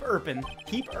right. Keep erping.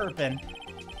 Keep erping.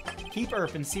 Keep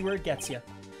erping. See where it gets you.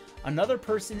 Another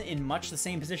person in much the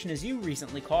same position as you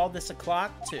recently called this a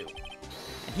clock, too.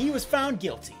 And he was found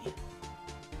guilty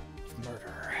of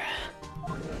murder.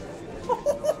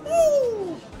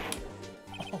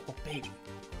 Oh, baby.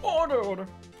 Order.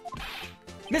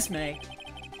 Miss May,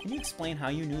 can you explain how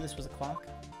you knew this was a clock?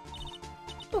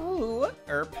 Ooh,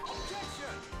 erp.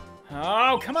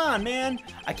 Oh, come on, man.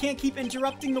 I can't keep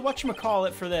interrupting the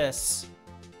whatchamacallit for this.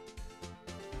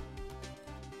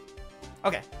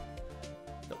 Okay.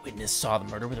 The witness saw the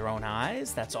murder with her own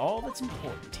eyes. That's all that's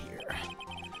important here.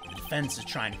 The defense is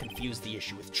trying to confuse the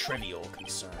issue with trivial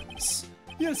concerns.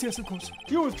 Yes, of course.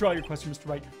 You withdraw your question, Mr.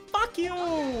 Wright. Fuck you!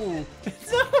 No,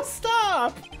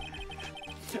 stop!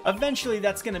 Eventually,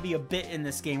 that's going to be a bit in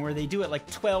this game where they do it like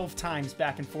 12 times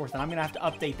back and forth, and I'm going to have to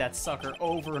update that sucker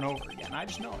over and over again. I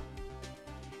just know it.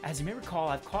 As you may recall,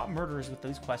 I've caught murderers with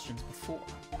those questions before.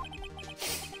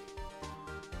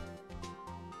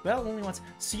 Well, only once.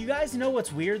 So you guys know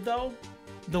what's weird, though?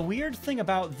 The weird thing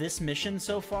about this mission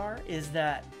so far is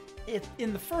that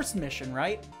in the first mission,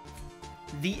 right?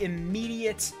 The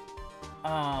immediate,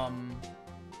 the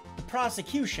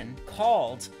prosecution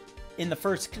called, in the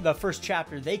first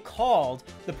chapter, they called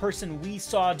the person we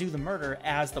saw do the murder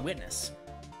as the witness.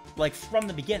 Like, from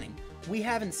the beginning. We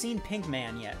haven't seen Pink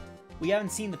Man yet. We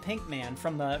haven't seen the Pink Man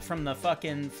from the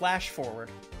fucking flash forward.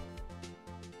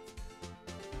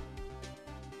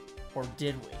 Or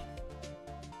did we?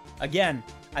 Again,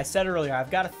 I said earlier, I've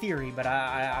got a theory, but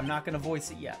I'm not going to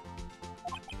voice it yet.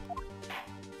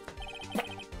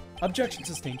 Objection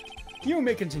sustained. You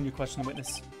may continue questioning the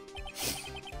witness.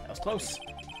 That was close.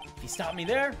 If you stopped me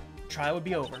there, trial would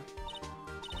be over.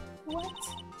 What?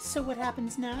 So what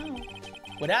happens now?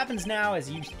 What happens now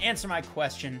is you answer my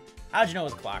question. How'd you know it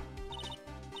was a clock?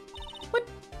 What?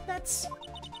 That's...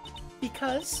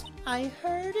 because I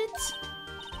heard it?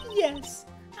 Yes,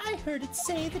 I heard it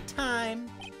say the time.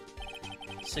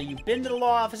 So you've been to the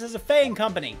law office as a Fang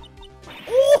company.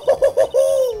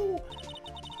 Ooh!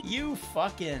 You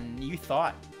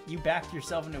thought. You backed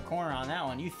yourself into a corner on that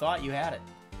one. You thought you had it.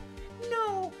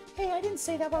 No. Hey, I didn't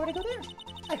say that. Why would I go there?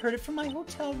 I heard it from my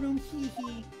hotel room. Hee.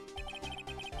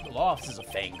 The law office is a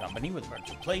Fang company where the murder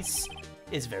took place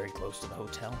is very close to the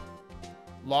hotel.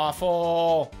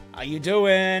 Lawful. How you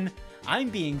doing? I'm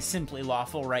being simply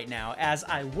lawful right now as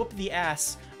I whoop the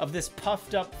ass of this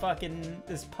puffed up pelican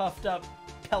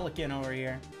over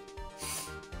here.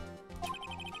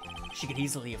 She could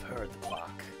easily have heard the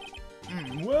clock.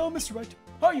 Well, Mr. Wright,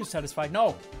 are you satisfied?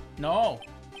 No,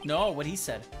 what he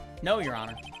said. No, Your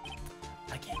Honor.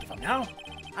 I can't give up now.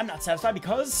 I'm not satisfied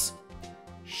because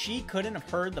she couldn't have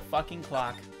heard the fucking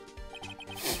clock.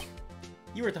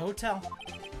 You were at the hotel.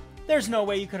 There's no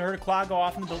way you could have heard a clock go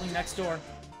off in the building next door.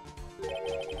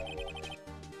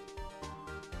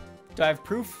 Do I have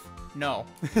proof? No.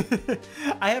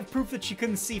 I have proof that she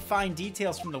couldn't see fine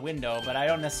details from the window, but I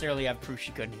don't necessarily have proof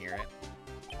she couldn't hear it.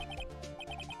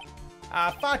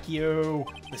 Ah, fuck you.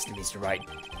 Listen to me, Mr. Wright.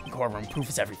 In courtroom, proof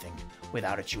is everything.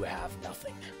 Without it, you have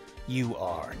nothing. You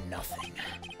are nothing.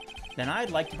 Then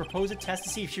I'd like to propose a test to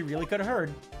see if she really could have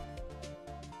heard.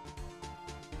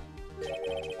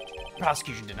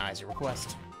 Prosecution denies your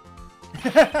request.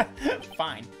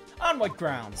 Fine. On what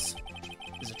grounds?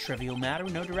 This is a trivial matter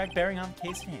with no direct bearing on the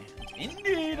case at hand.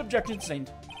 Indeed, objection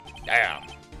sustained. Damn.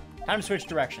 Time to switch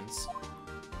directions.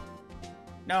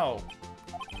 No.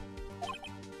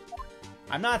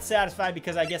 I'm not satisfied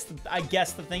because I guess the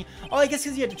thing... Oh, I guess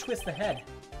because you had to twist the head.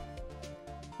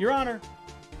 Your Honor,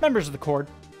 members of the court,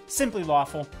 simply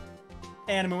lawful,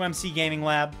 Animu MC Gaming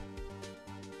Lab,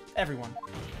 everyone.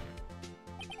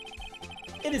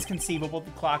 It is conceivable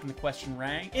the clock in the question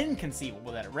rang.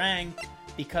 Inconceivable that it rang.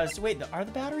 Because, wait, are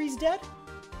the batteries dead?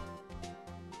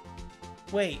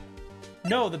 Wait.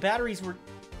 No, the batteries were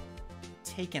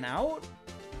taken out?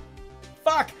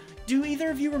 Fuck! Do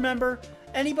either of you remember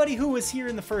anybody who was here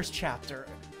in the first chapter?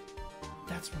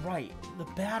 That's right. The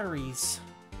batteries.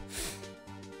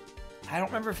 I don't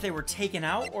remember if they were taken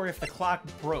out or if the clock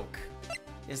broke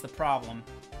is the problem.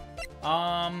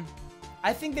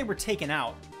 I think they were taken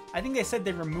out. I think they said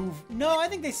they removed... No, I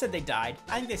think they said they died.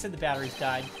 I think they said the batteries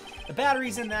died. The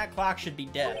batteries in that clock should be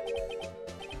dead.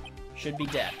 Should be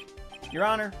dead. Your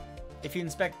Honor, if you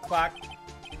inspect the clock...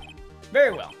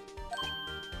 Very well.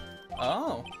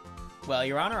 Oh. Well,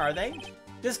 Your Honor, are they?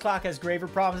 This clock has graver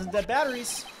problems than dead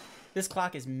batteries. This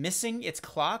clock is missing its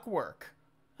clockwork.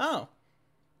 Oh.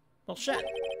 Well, shit.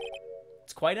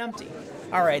 It's quite empty.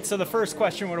 All right, so the first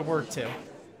question would have worked too.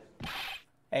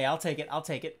 Hey, I'll take it. I'll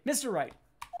take it. Mr. Wright.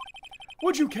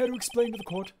 Would you care to explain to the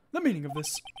court the meaning of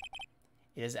this?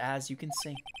 It is as you can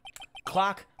see.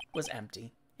 Clock was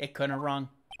empty. It couldn't have rung.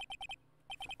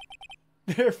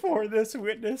 Therefore, this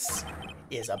witness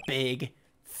is a big,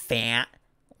 fat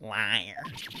liar.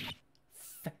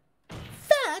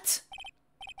 Fat?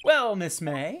 Well, Miss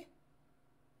May.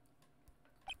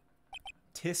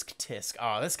 Tisk tisk.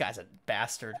 Oh, this guy's a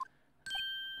bastard.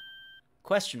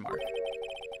 Question mark.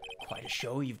 Quite a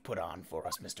show you've put on for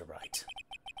us, Mr. Wright.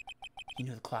 He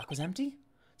knew the clock was empty?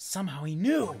 Somehow he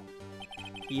knew.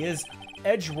 He is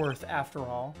Edgeworth, after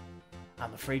all.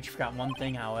 I'm afraid you forgot one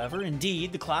thing, however.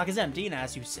 Indeed, the clock is empty, and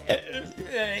as you said...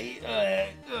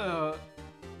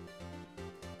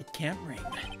 it can't ring.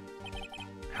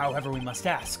 However, we must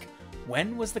ask,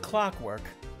 when was the clockwork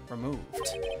removed?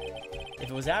 If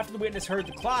it was after the witness heard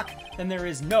the clock, then there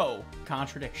is no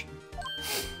contradiction.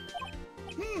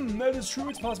 That is true.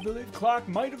 It's a possibility the clock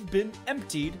might have been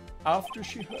emptied after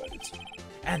she heard it.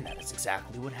 And that is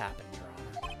exactly what happened, Your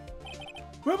Honor.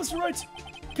 Well, Mr. Wright,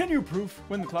 can you prove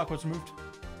when the clock was removed?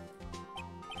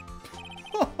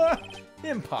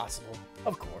 Impossible.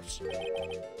 Of course.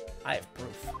 I have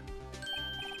proof.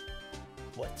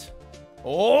 What?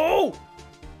 Oh!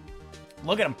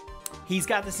 Look at him. He's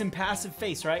got this impassive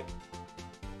face, right?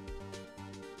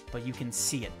 But you can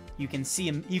see it. You can see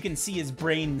him. You can see his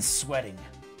brain sweating.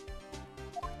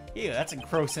 Ew, that's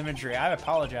gross imagery. I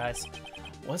apologize.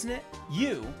 Wasn't it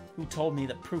you who told me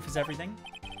that proof is everything?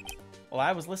 Well,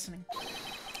 I was listening.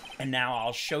 And now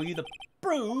I'll show you the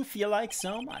proof you like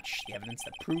so much. The evidence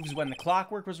that proves when the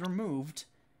clockwork was removed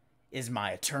is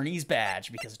my attorney's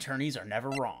badge, because attorneys are never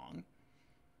wrong.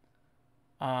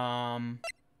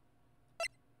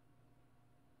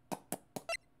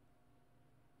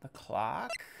 The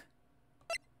clock.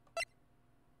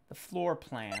 The floor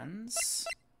plans.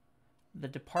 The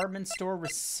department store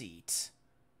receipt.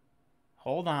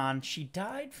 Hold on. She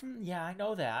died from... Yeah, I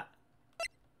know that.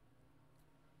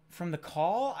 From the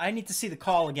call? I need to see the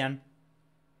call again.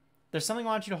 There's something I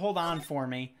want you to hold on for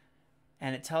me.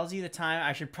 And it tells you the time.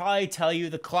 I should probably tell you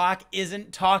the clock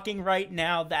isn't talking right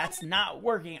now. That's not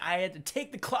working. I had to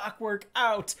take the clockwork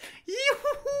out.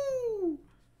 Yoo-hoo-hoo!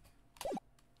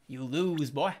 You lose,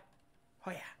 boy.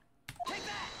 Oh, yeah. Take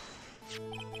that!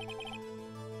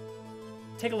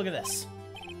 Take a look at this.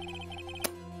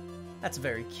 That's a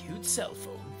very cute cell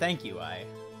phone. Thank you. I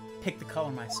picked the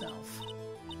color myself.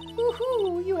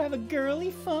 Woohoo! You have a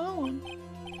girly phone.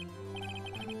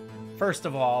 First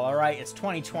of all, right, it's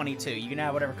 2022. You can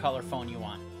have whatever color phone you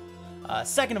want.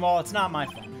 Second of all, it's not my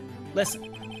phone.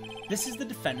 Listen, This is the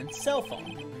defendant's cell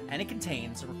phone, and it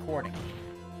contains a recording.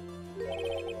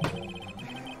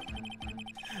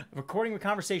 A recording of a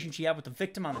conversation she had with the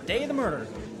victim on the day of the murder.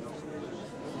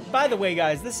 By the way,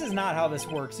 guys, this is not how this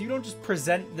works. You don't just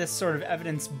present this sort of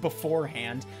evidence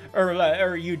beforehand, or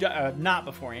not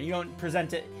beforehand. You don't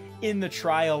present it in the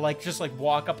trial, like, just, like,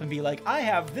 walk up and be like, I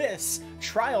have this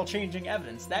trial-changing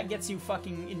evidence. That gets you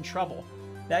fucking in trouble.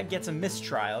 That gets a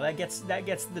mistrial. That gets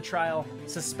the trial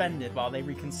suspended while they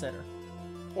reconsider.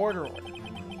 Order.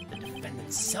 The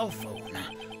defendant's cell phone.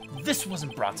 This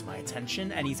wasn't brought to my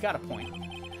attention, and he's got a point.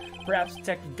 Perhaps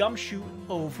Detective Gumshoe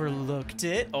overlooked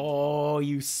it. Oh,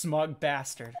 you smug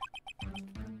bastard.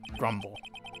 Grumble.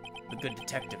 The good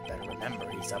detective better remember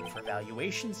he's up for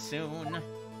evaluation soon.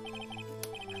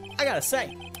 I gotta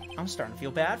say, I'm starting to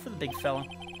feel bad for the big fella.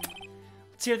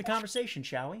 Let's hear the conversation,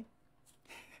 shall we?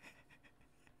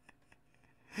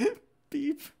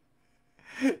 Beep.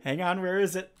 Hang on, where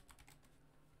is it?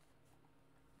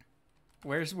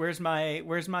 Where's my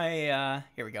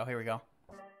here we go.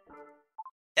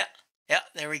 Yeah,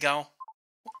 there we go.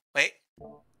 Wait.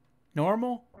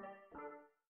 Normal?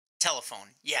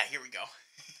 Telephone. Yeah, here we go.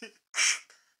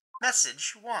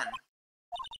 Message 1.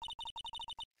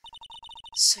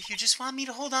 So you just want me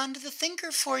to hold on to the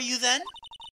thinker for you then?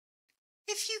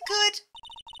 If you could.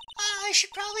 I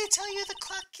should probably tell you the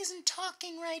clock isn't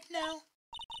talking right now.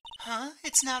 Huh?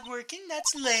 It's not working?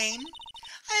 That's lame.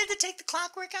 I had to take the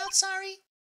clockwork out, sorry. ...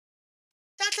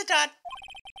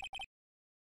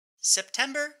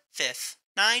 September 5th,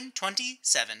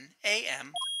 9:27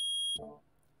 a.m.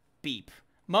 Beep.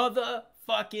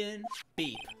 Motherfucking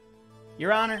beep.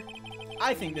 Your Honor,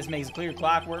 I think this makes clear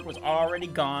clockwork was already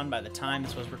gone by the time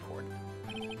this was recorded.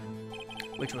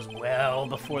 Which was well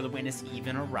before the witness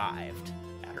even arrived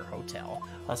at her hotel.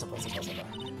 Hustle.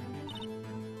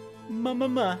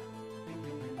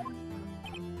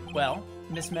 Well,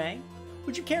 Miss May,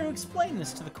 would you care to explain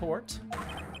this to the court?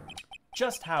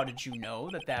 Just how did you know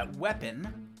that weapon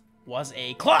was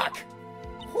a clock?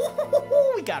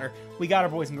 We got her. We got her,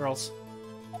 boys and girls.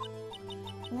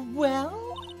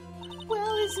 Well,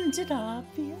 isn't it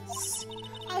obvious?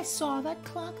 I saw that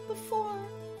clock before.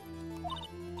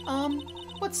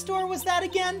 What store was that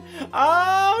again?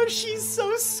 Oh, she's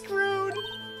so screwed.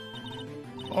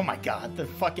 Oh my god, the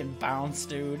fucking bounce,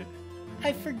 dude.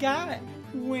 I forgot.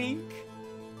 Wink.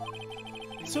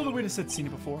 So the witness had seen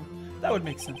it before. That would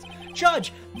make sense.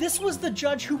 Judge, this was the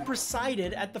judge who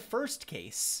presided at the first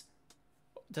case.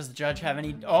 Does the judge have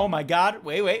any... Oh my god.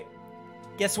 Wait.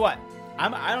 Guess what?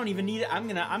 I don't even need it. I'm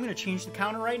gonna change the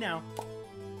counter right now.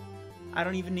 I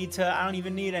don't even need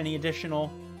any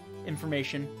additional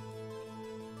information.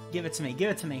 Give it to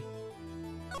me.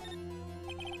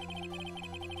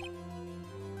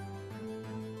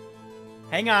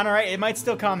 Hang on, alright, it might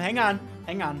still come. Hang on.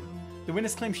 The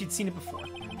witness claimed she'd seen it before.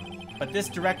 But this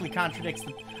directly contradicts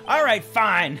the... Alright,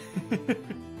 fine!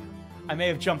 I may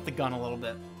have jumped the gun a little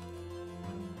bit.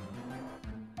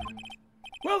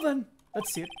 Well then,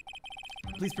 let's see it.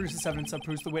 Please produce this evidence that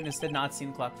proves the witness did not see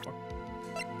the clock before.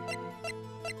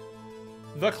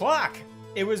 The clock!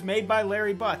 It was made by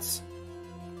Larry Butts.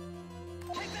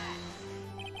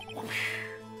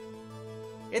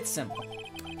 It's simple.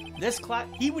 This clock,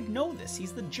 he would know this.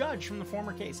 He's the judge from the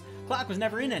former case. Clock was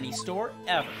never in any store,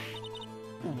 ever.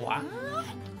 What?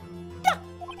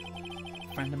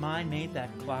 A friend of mine made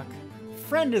that clock.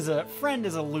 Friend is a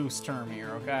loose term here,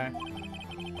 okay?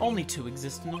 Only two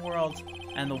exist in the world,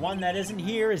 and the one that isn't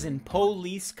here is in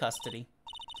police custody.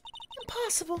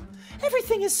 Impossible.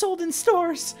 Everything is sold in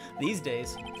stores these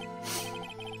days.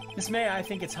 Miss May, I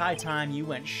think it's high time you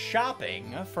went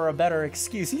shopping for a better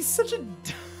excuse. He's such a...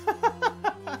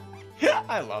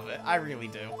 I love it. I really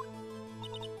do.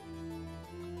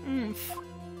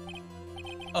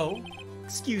 Oh,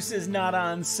 excuses not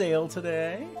on sale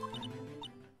today.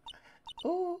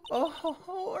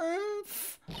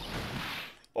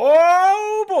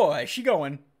 Oh boy, she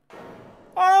going.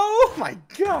 Oh my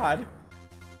god.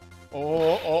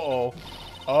 Uh-oh.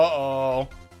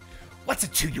 What's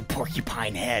it to you,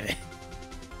 porcupine head?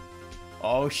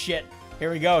 Oh shit.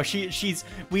 Here we go.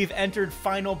 We've entered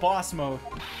final boss mode.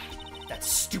 That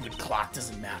stupid clock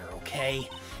doesn't matter, okay?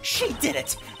 She did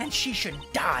it, and she should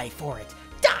die for it.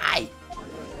 Die!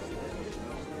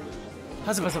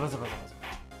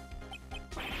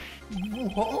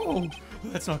 Whoa!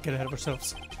 Let's not get ahead of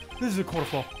ourselves. This is a court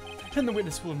of law, and the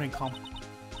witness will remain calm.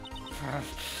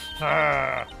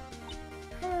 Aw,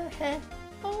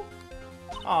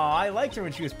 I liked her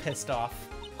when she was pissed off.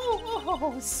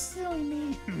 Oh, silly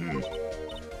me.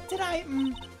 Did I,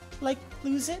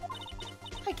 lose it?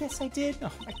 I guess I did.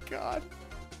 Oh my god.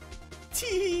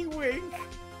 Tee wink.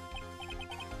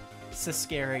 So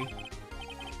scary.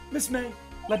 Miss May,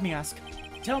 Let me ask.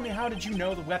 Tell me, how did you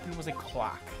know the weapon was a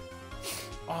clock?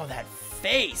 Oh, that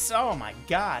face! Oh my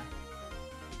god.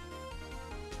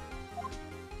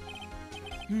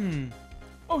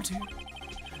 oh dear.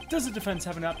 Does the defense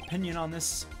have an opinion on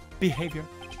this behavior?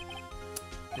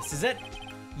 This is it.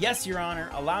 Yes, Your Honor.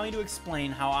 Allow me to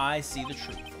explain how I see the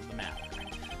truth of the matter.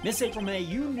 Miss April May,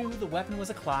 you knew the weapon was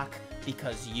a clock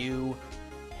because you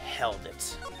held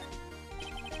it.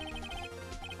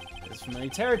 This is familiar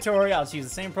territory. I'll use the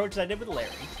same approach as I did with Larry.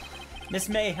 Miss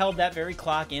May held that very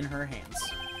clock in her hands.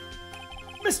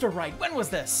 Mr. Wright, when was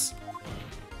this?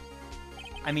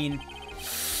 I mean,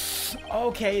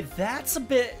 okay, that's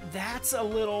a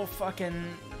little fucking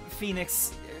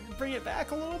Phoenix. Bring it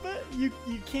back a little bit. You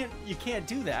can't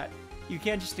do that. You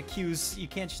can't just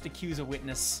accuse a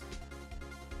witness.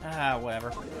 Ah,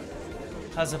 whatever.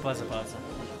 Huzza buzza buzza.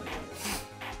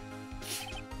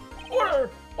 Order!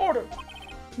 Order!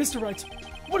 Mr. Wright,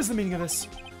 what is the meaning of this?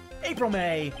 April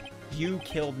May, you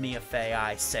killed me, Faye,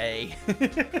 I say.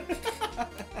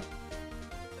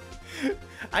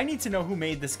 I need to know who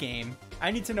made this game. I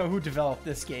need to know who developed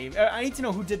this game. I need to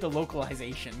know who did the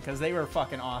localization, because they were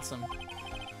fucking awesome.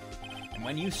 And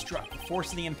when you struck, the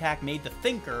force of the impact made the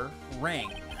thinker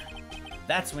ring.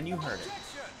 That's when you heard it.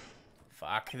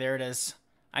 Fuck, there it is.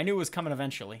 I knew it was coming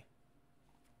eventually.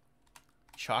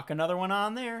 Chalk another one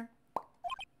on there.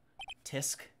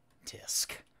 Tisk,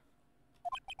 tisk.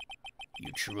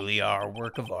 You truly are a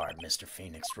work of art, Mr.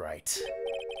 Phoenix Wright.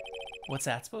 What's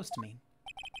that supposed to mean?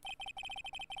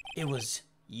 It was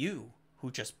you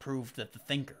who just proved that the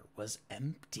thinker was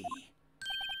empty.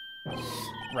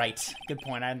 Right. Good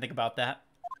point. I didn't think about that.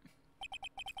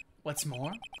 What's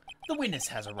more, the witness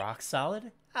has a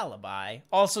rock-solid alibi.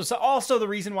 Also the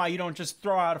reason why you don't just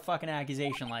throw out a fucking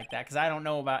accusation like that, because I don't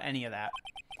know about any of that.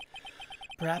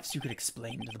 Perhaps you could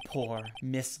explain to the poor,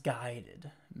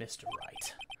 misguided Mr.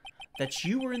 Wright that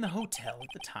you were in the hotel at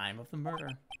the time of the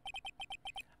murder.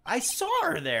 I saw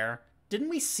her there. Didn't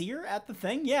we see her at the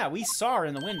thing? Yeah, we saw her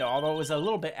in the window, although it was a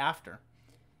little bit after.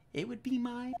 It would be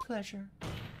my pleasure.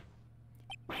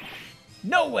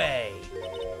 No way!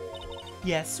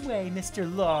 Yes way,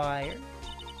 Mr. Lawyer.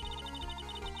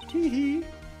 Tee-hee.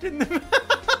 Didn't the...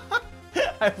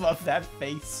 I love that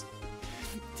face.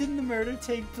 Didn't the murder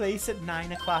take place at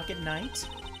 9 o'clock at night?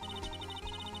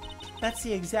 That's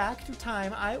the exact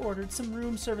time I ordered some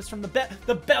room service from the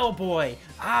bellboy.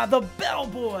 Ah, the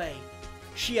bellboy!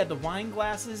 She had the wine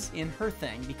glasses in her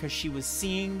thing because she was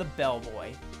seeing the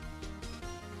bellboy.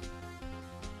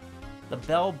 The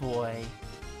bellboy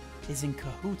is in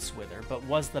cahoots with her, but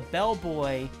was the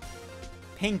bellboy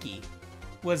Pinky?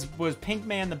 Was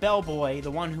Pinkman the bellboy the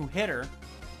one who hit her?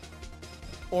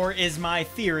 Or is my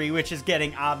theory, which is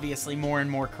getting obviously more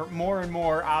and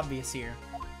more obvious here,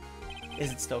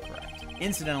 is it still correct?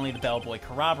 Incidentally, the bellboy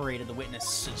corroborated the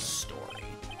witness's story.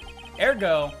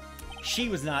 Ergo, she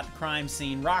was not the crime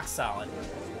scene, rock solid.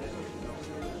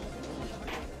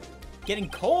 Getting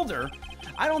colder?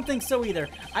 I don't think so either.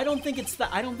 I don't think it's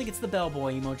the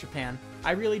bellboy, Emo Japan.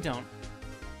 I really don't.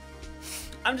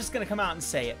 I'm just gonna come out and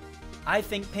say it. I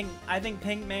think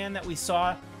Pinkman that we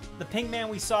saw, the Pinkman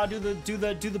we saw do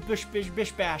the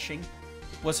bish bashing,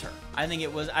 was her. I think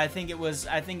it was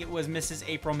Mrs.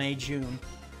 April May June,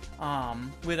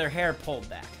 with her hair pulled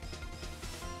back.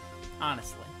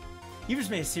 Honestly. You just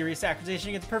made a serious accusation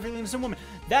against a perfectly innocent woman.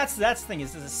 That's the thing,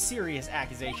 is this is a serious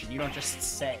accusation. You don't just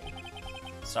say.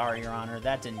 Sorry, Your Honor,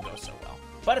 that didn't go so well.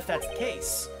 But if that's the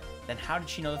case, then how did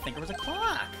she know the thinker was a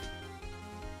clock?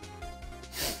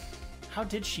 How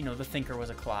did she know the thinker was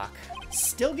a clock?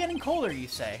 Still getting colder, you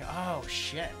say? Oh,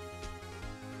 shit.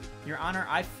 Your Honor,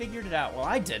 I figured it out. Well,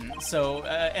 I didn't, so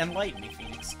enlighten me,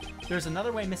 Phoenix. There's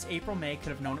another way Miss April May could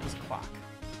have known it was a clock.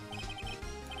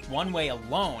 One way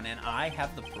alone, and I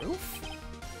have the proof?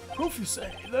 Proof, you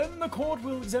say? Then the court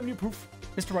will examine your proof.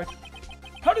 Mr. Wright,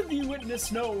 how did the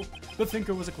witness know the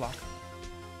thinker was a clock?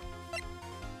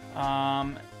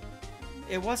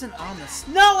 It wasn't on this.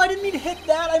 No, I didn't mean to hit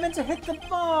that. I meant to hit the...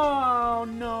 Oh,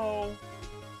 no.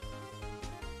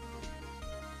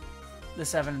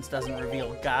 This evidence doesn't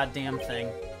reveal a goddamn thing.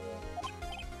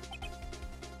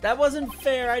 That wasn't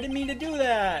fair. I didn't mean to do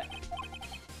that.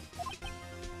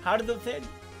 How did the thing...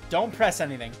 Don't press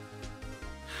anything.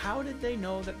 How did they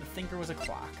know that the thinker was a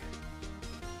clock?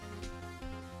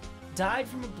 Died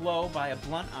from a blow by a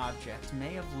blunt object.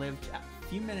 May have lived a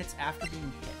few minutes after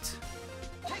being hit.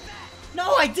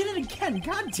 No, I did it again!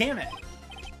 God damn it!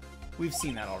 We've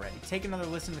seen that already. Take another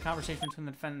listen to the conversation between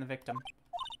the defendant and the victim.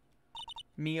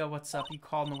 Mia, what's up? You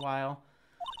called in a while.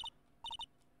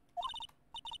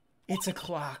 It's a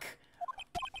clock.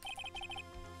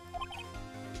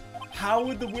 How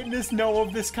would the witness know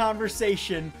of this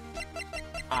conversation?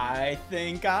 I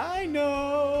think I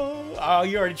know. Oh,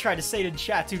 you already tried to say it in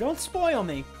chat too. Don't spoil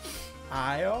me.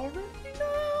 I already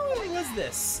know. It was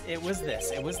this. It was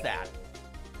this. It was that.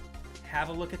 Have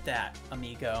a look at that,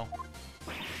 amigo.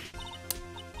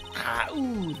 Ah,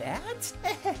 ooh, that?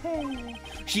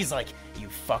 She's like, you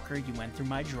fucker, you went through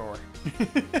my drawer.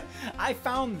 I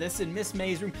found this in Miss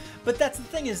May's room. But that's the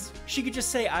thing is, she could just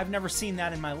say, I've never seen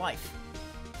that in my life.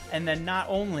 And then not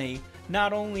only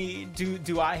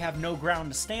do I have no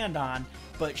ground to stand on,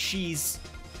 but she's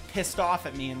pissed off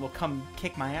at me and will come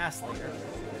kick my ass later.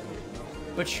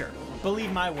 But sure, believe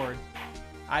my word.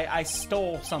 I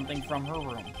stole something from her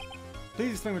room.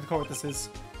 Please explain with the court what this is.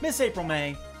 Miss April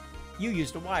May, you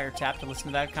used a wiretap to listen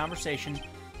to that conversation.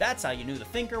 That's how you knew the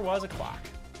thinker was a clock.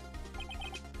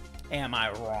 Am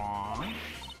I wrong?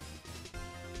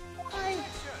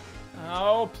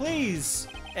 Oh, please,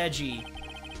 Edgy.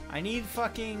 I need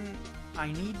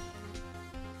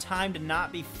time to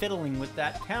not be fiddling with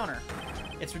that counter.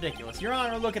 It's ridiculous. Your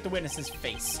Honor, look at the witness's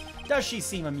face. Does she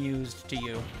seem amused to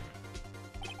you?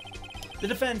 The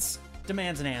defense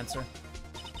demands an answer.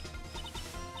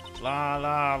 La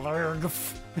la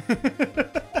vergf.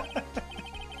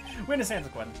 Witness answer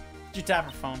question. Did you tap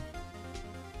her phone?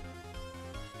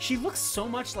 She looks so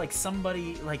much like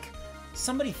somebody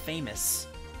famous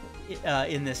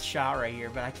in this shot right here,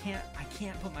 but I can't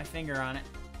put my finger on it.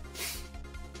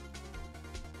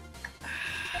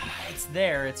 It's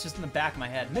there. It's just in the back of my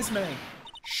head. Miss May,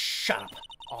 shut up,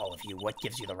 all of you. What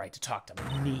gives you the right to talk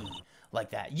to me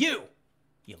like that? You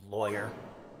lawyer.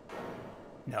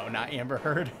 No, not Amber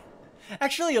Heard.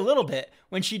 Actually, a little bit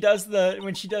when she does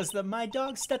the my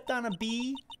dog stepped on a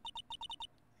bee.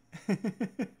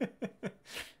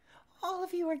 All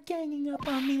of you are ganging up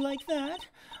on me like that.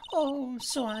 Oh,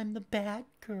 so I'm the bad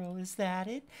girl. Is that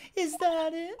it? Is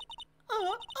that it?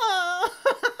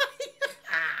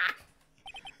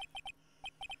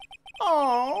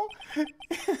 Oh,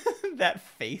 that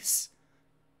face.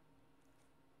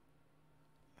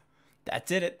 That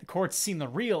did it. The court's seen the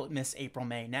real Miss April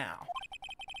May now.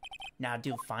 Now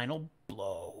do final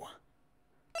blow.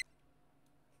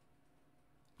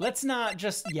 Let's not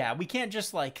just, yeah, we can't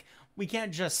just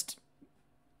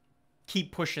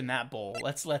keep pushing that bowl.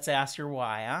 Let's ask her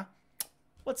why, huh?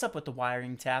 What's up with the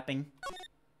wiring tapping?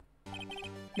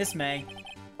 Miss May,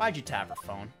 why'd you tap her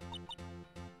phone?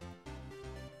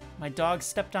 My dog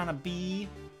stepped on a bee.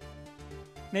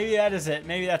 Maybe that is it.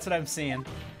 Maybe that's what I'm seeing.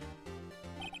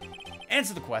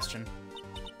 Answer the question.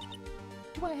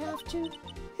 Do I have to?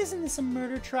 Isn't this a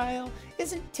murder trial?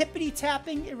 Isn't tippity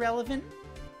tapping irrelevant?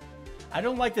 I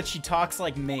don't like that she talks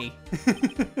like me.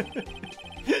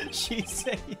 She's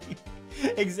saying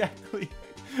exactly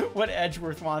what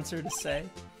Edgeworth wants her to say.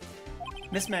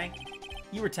 Miss May,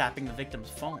 you were tapping the victim's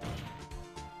phone.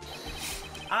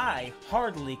 I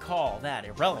hardly call that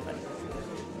irrelevant.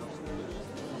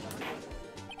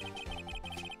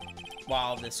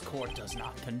 While this court does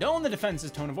not condone the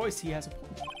defense's tone of voice, he has a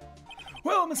point.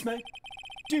 Well, Miss May,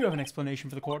 do you have an explanation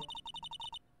for the court?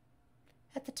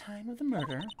 At the time of the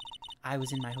murder, I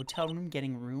was in my hotel room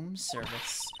getting room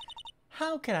service.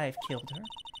 How could I have killed her?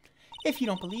 If you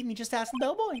don't believe me, just ask the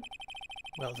bellboy.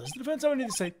 Well, does the defense have anything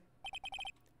to say?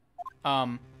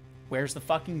 Where's the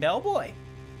fucking bellboy?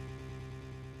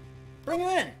 Bring him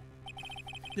in.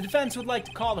 The defense would like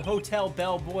to call the hotel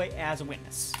bellboy as a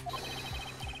witness.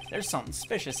 There's something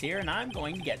suspicious here, and I'm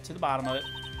going to get to the bottom of it.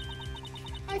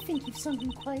 I think you've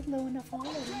sunken quite low enough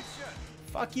already.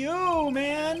 Fuck you,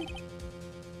 man.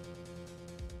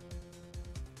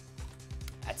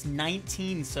 That's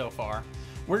 19 so far.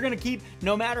 We're gonna keep,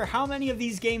 no matter how many of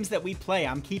these games that we play,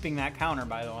 I'm keeping that counter,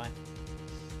 by the way.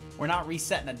 We're not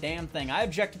resetting a damn thing. I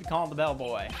object to be called the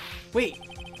bellboy. Wait,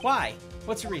 why?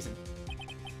 What's your reason?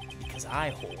 Because I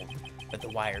hold that the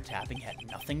wiretapping had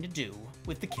nothing to do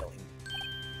with the killing.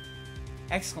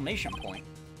 Exclamation point.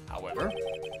 However,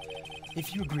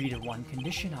 if you agree to one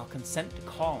condition, I'll consent to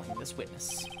calling this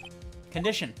witness.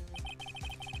 Condition.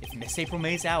 If Miss April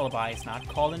May's alibi is not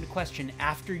called into question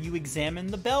after you examine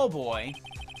the bellboy,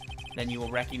 then you will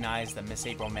recognize that Miss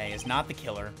April May is not the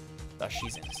killer, thus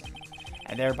she's innocent.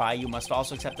 And thereby you must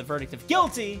also accept the verdict of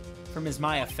guilty for Ms.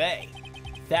 Maya Fey.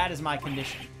 That is my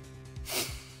condition.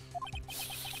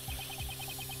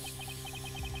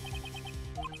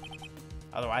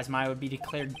 Otherwise, Maya would be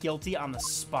declared guilty on the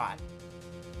spot.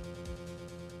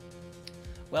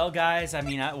 Well, guys, I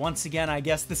mean, once again, I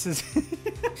guess this is...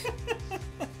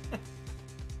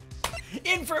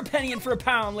 In for a penny, in for a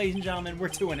pound, ladies and gentlemen. We're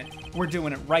doing it. We're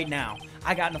doing it right now.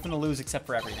 I got nothing to lose except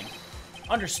for everything.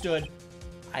 Understood.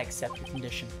 I accept your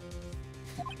condition.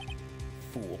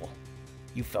 Fool.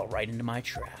 You fell right into my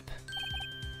trap.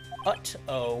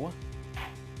 Uh-oh.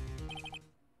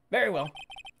 Very well.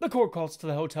 The court calls to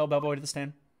the hotel bellboy to the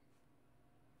stand.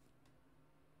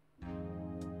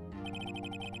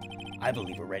 I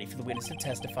believe we're ready for the witness to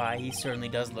testify. He certainly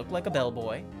does look like a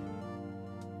bellboy.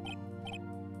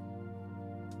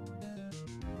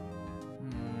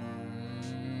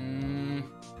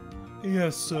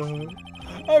 Yes, sir.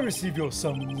 I received your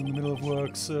summons in the middle of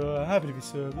work, sir. Happy to be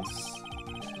service.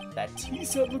 That Tea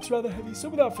set looks rather heavy, so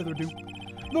without further ado,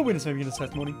 the witness may begin his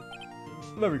testimony.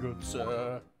 Very good,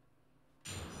 sir.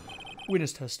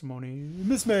 Witness testimony.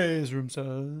 Miss May's room,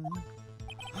 sir.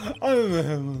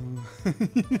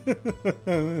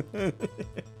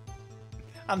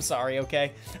 I'm sorry,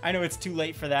 okay? I know it's too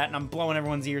late for that, and I'm blowing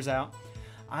everyone's ears out.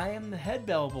 I am the head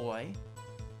bellboy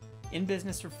in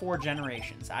business for 4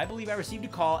 generations. I believe I received a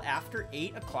call after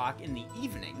 8 o'clock in the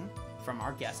evening from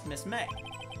our guest, Miss May.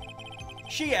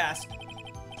 She asked,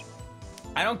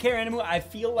 I don't care anymore. I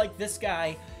feel like this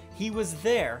guy, he was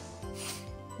there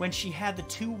when she had the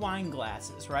 2 wine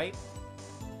glasses, right?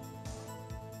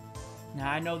 Now,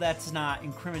 I know that's not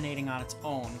incriminating on its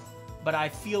own, but I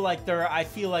feel like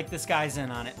this guy's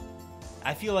in on it.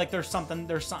 I feel like there's something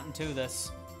to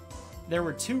this. There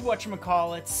were 2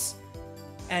 whatchamacallits,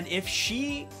 and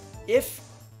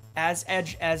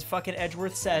as fucking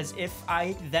Edgeworth says, if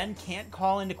I then can't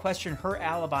call into question her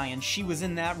alibi and she was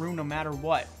in that room no matter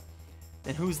what,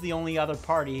 then who's the only other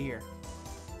party here?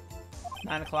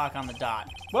 9 o'clock on the dot.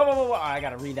 Whoa, I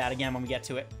gotta read that again when we get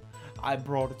to it. I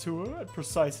brought it to her at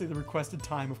precisely the requested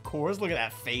time, of course. Look at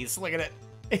that face. Look at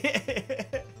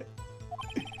it.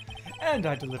 And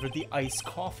I delivered the iced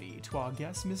coffee to our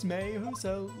guest, Miss May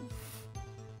herself.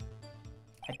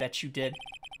 I bet you did.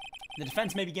 The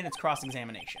defense may begin its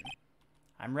cross-examination.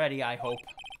 I'm ready, I hope.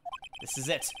 This is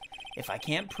it. If I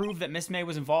can't prove that Miss May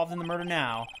was involved in the murder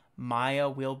now, Maya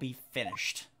will be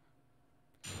finished.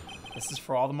 This is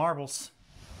for all the marbles.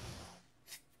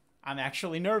 I'm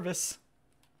actually nervous.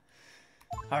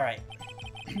 All right.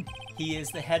 He is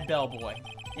the head bellboy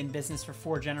in business for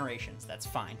 4 generations. That's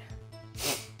fine.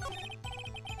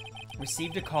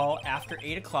 Received a call after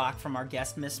 8 o'clock from our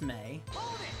guest, Miss May.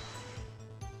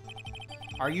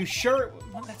 Are you sure?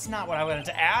 Well, that's not what I wanted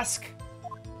to ask.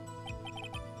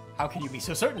 How can you be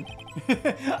so certain?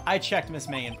 I checked Miss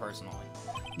May in personally.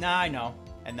 Nah, I know.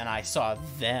 And then I saw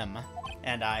them.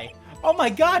 And oh my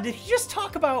god, did he just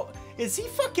talk about... Is he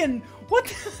fucking... What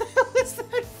the hell is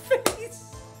that face?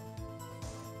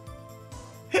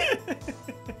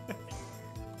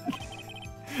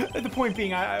 The point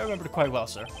being, I remembered it quite well,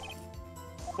 sir.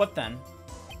 What then?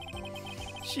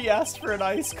 She asked for an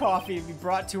iced coffee to be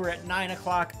brought to her at 9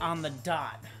 o'clock on the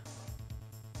dot.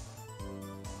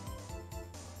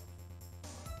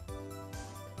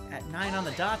 At 9 on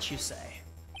the dot, you say?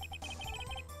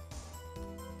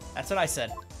 That's what I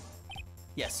said.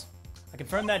 Yes. I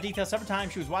confirmed that detail several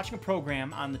times. She was watching a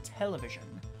program on the television.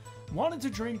 Wanted to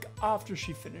drink after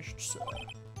she finished, sir.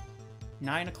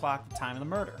 9 o'clock, the time of the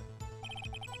murder.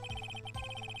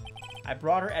 I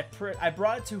brought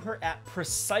it to her at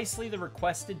precisely the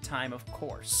requested time, of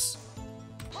course.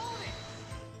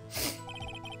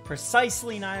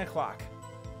 Precisely 9 o'clock.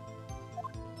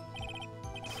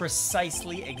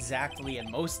 Precisely, exactly, and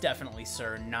most definitely,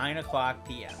 sir, 9 o'clock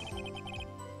p.m.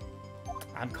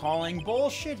 I'm calling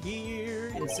bullshit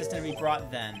here. Insistent to be brought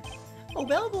then. Oh,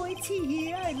 bellboy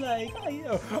tea, I'd like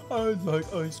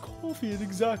iced coffee at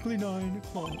exactly 9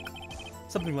 o'clock.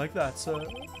 Something like that, sir.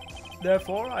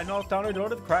 Therefore, I knocked on her door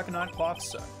to the crack of 9 o'clock,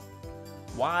 sir.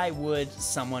 Why would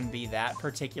someone be that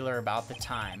particular about the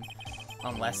time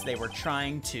unless they were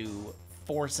trying to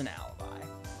force an alibi?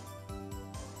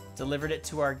 Delivered it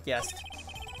to our guest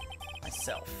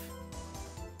myself.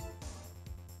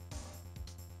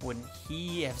 Wouldn't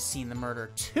he have seen the murder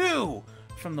too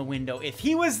from the window if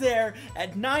he was there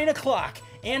at 9 o'clock?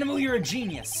 Animal, you're a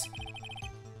genius.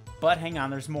 But hang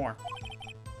on, there's more.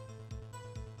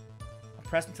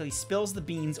 Press until he spills the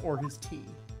beans or his tea.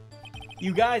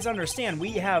 You guys understand,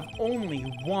 we have only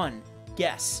one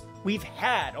guess. We've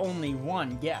had only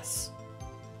one guess.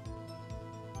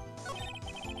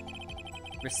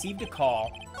 Received a call.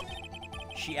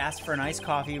 She asked for an iced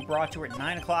coffee, brought to her at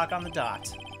 9 o'clock on the dot.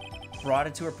 Brought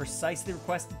it to her precisely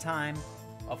requested time,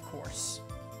 of course.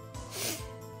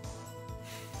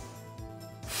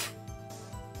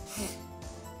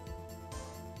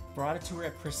 Brought it to her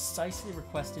at precisely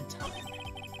requested time.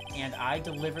 And I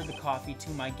delivered the coffee to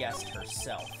my guest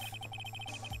herself.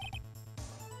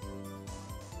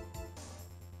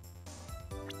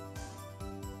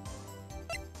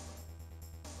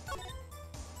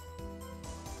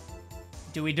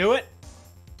 Do we do it?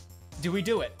 Do we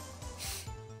do it?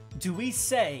 Do we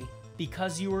say,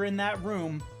 because you were in that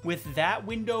room with that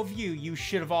window view, you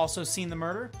should have also seen the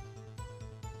murder?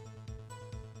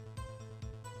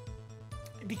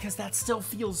 Because that still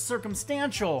feels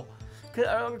circumstantial.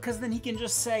 Because then he can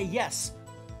just say yes.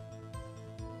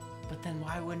 But then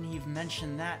why wouldn't he have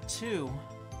mentioned that too?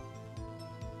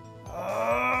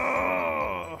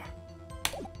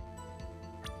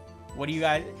 What do you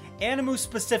guys... Animu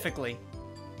specifically.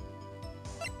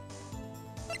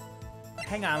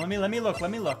 Hang on, let me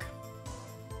look.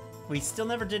 We still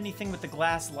never did anything with the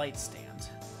glass light stand.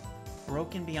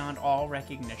 Broken beyond all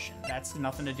recognition. That's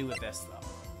nothing to do with this,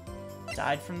 though.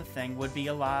 Died from the thing. Would be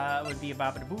a lot. Would be a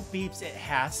bop boop beeps. It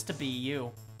has to be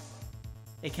you.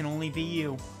 It can only be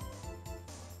you.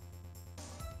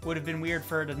 Would have been weird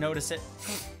for her to notice it.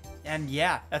 And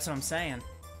yeah, that's what I'm saying.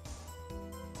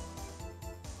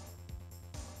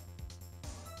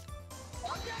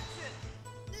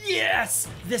 Yes!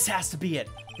 This has to be it.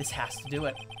 This has to do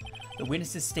it. The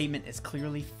witness's statement is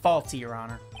clearly faulty, Your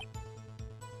Honor.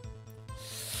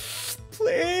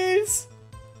 Please?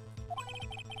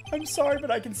 I'm sorry,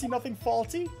 but I can see nothing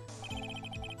faulty.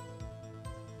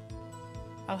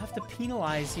 I'll have to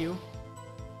penalize you.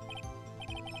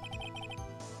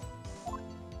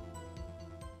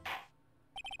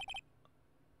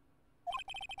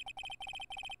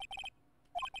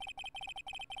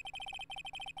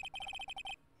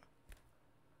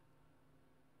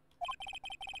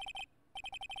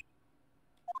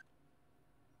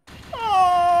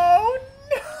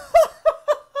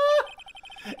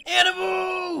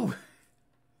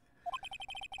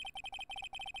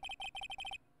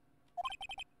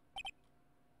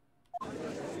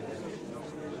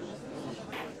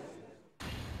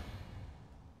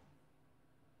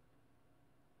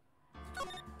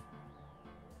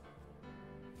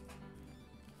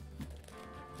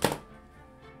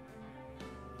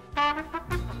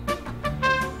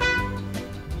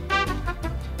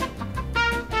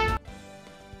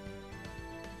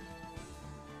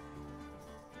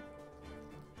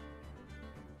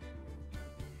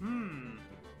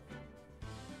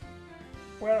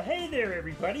 Well, hey there,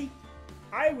 everybody.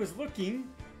 I was looking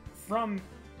from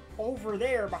over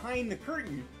there behind the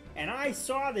curtain, and I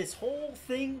saw this whole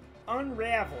thing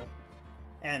unravel.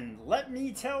 And let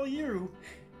me tell you,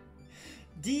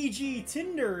 DG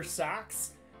Tinder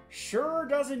Socks sure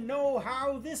doesn't know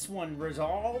how this one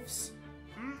resolves.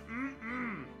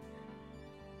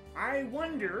 I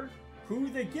wonder who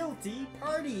the guilty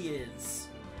party is.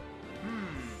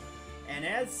 And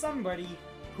as somebody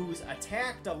who's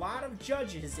attacked a lot of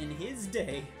judges in his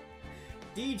day,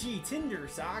 DG Tinder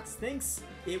Socks thinks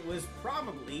it was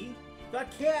probably the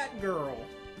cat girl.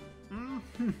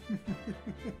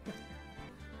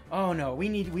 Oh no, we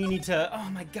need to. Oh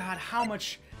my God, how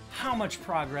much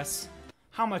progress?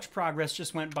 How much progress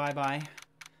just went bye-bye?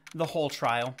 The whole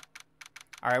trial.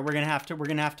 All right, we're gonna have to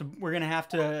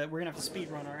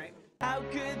speed run. All right. How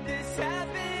could this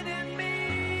happen to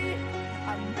me?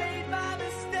 I made my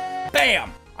mistake.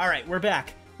 Bam! All right, we're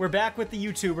back. We're back with the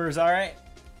YouTubers. All right.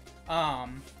 I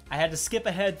had to skip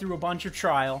ahead through a bunch of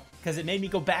trial because it made me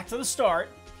go back to the start,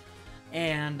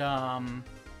 and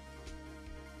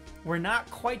we're not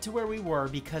quite to where we were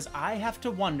because I have to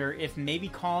wonder if maybe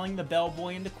calling the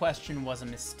bellboy into question was a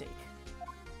mistake.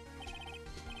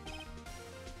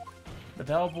 The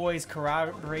bellboys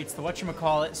corroborates the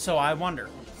whatchamacallit, so I wonder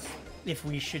if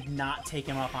we should not take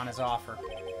him up on his offer.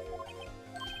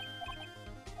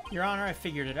 Your Honor, I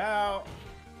figured it out.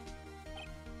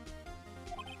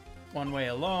 One way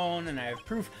alone, and I have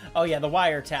proof. Oh yeah, the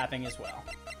wiretapping as well.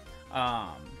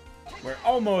 We're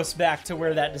almost back to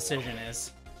where that decision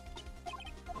is.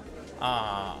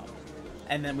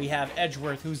 And then we have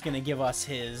Edgeworth, who's gonna give us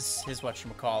his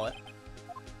whatchamacallit.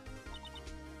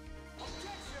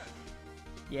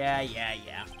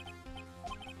 Yeah.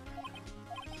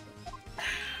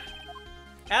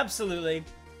 Absolutely.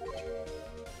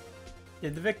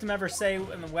 Did the victim ever say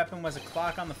when the weapon was a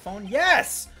clock on the phone?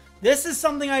 Yes! This is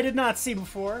something I did not see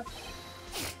before.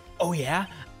 Oh yeah?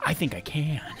 I think I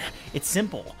can. It's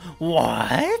simple.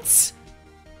 What?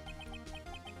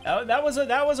 Oh, that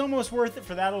was almost worth it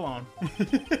for that alone.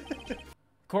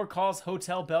 Court calls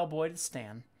hotel bellboy to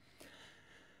stand.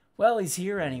 Well, he's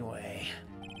here anyway.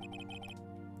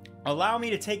 Allow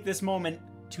me to take this moment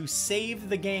to save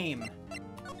the game.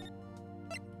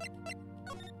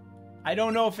 I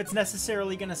don't know if it's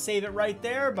necessarily going to save it right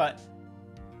there, but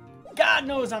God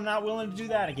knows I'm not willing to do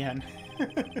that again.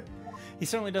 He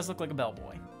certainly does look like a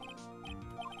bellboy.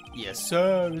 Yes,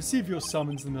 sir. Receive your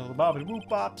summons in the middle of the bobbity whoop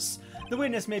bops. The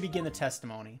witness may begin the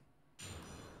testimony.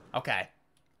 Okay.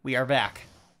 We are back.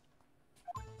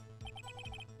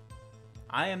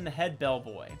 I am the head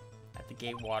bellboy at the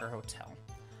Gatewater Hotel.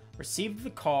 Received the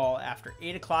call after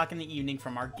 8 o'clock in the evening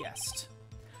from our guest.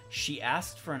 She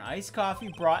asked for an iced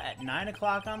coffee brought at 9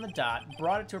 o'clock on the dot,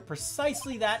 brought it to her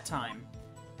precisely that time,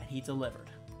 and he delivered.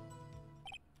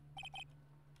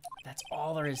 That's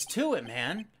all there is to it,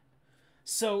 man.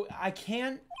 So I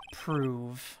can't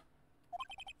prove...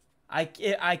 I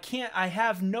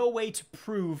have no way to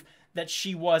prove that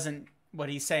she wasn't, what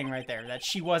he's saying right there, that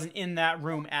she wasn't in that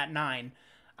room at 9.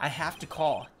 I have to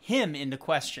call him into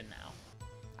question now.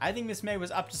 I think Miss May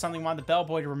was up to something, wanted the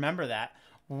bellboy to remember that.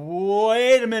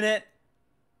 Wait a minute.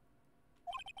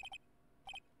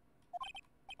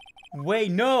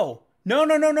 Wait, no.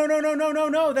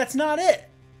 No, that's not it.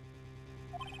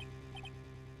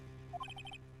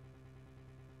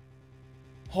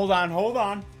 Hold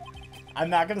on. I'm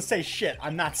not gonna say shit.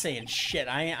 I'm not saying shit.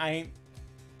 I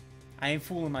ain't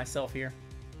fooling myself here.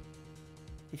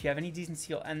 If you have any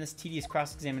decency, you'll end this tedious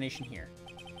cross-examination here.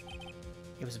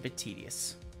 It was a bit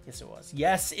tedious. Yes, it was.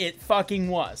 Yes, it fucking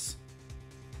was.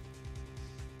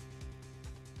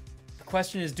 The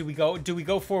question is, do we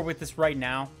go forward with this right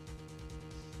now?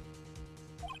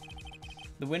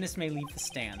 The witness may leave the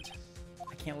stand.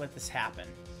 I can't let this happen.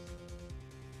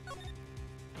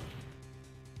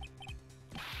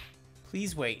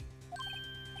 Please wait.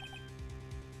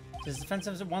 Does the defense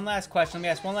have one last question? Let me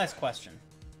ask one last question.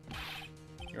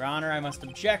 Your Honor, I must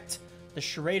object. The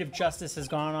charade of justice has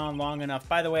gone on long enough.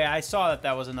 By the way, I saw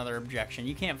that was another objection.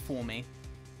 You can't fool me.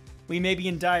 We may be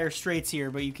in dire straits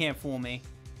here, but you can't fool me.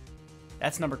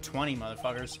 That's number 20,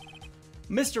 motherfuckers.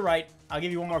 Mr. Wright, I'll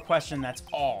give you one more question. That's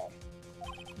all.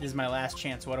 This is my last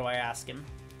chance. What do I ask him?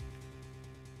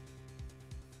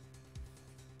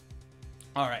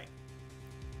 All right.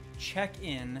 Check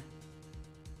in.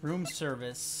 Room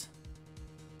service.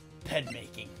 Bed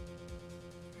making.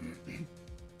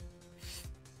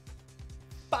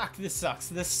 Fuck, this sucks.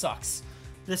 This sucks.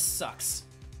 This sucks.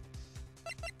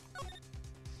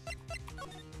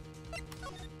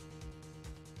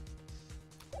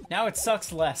 Now it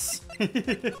sucks less.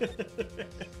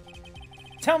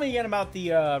 Tell me again about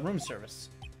the room service.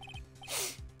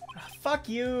 Fuck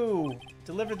you.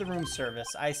 Delivered the room service.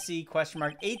 I see question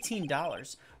mark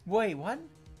 $18. Wait, what?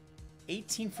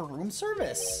 18 for room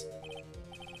service?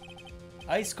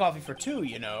 Iced coffee for 2,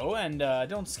 you know, and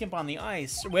don't skimp on the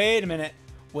ice. Wait a minute.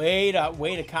 Wait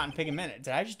a cotton pig a minute.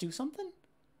 Did I just do something?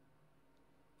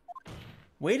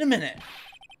 Wait a minute.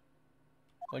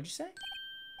 What'd you say?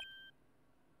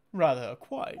 Rather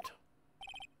quite.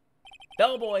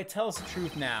 Bellboy, tell us the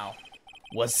truth now.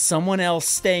 Was someone else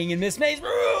staying in Miss May's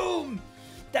room?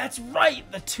 That's right,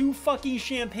 the 2 fucking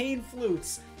champagne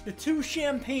flutes. The 2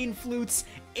 champagne flutes,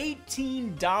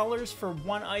 $18 for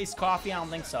 1 iced coffee? I don't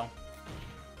think so.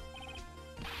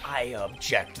 I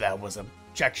object. That was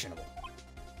objectionable.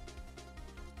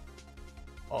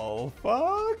 Oh,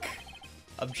 fuck.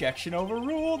 Objection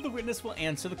overruled. The witness will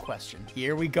answer the question.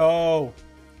 Here we go.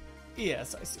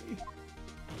 Yes, I see.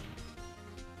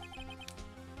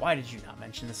 Why did you not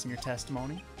mention this in your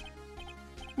testimony?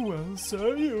 Well,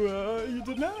 sir, you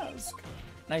didn't ask.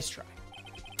 Nice try.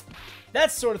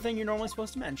 That's the sort of thing you're normally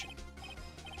supposed to mention.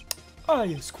 Ah,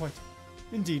 yes, quite.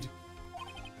 Indeed.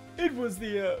 It was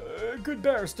the good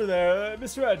barrister there,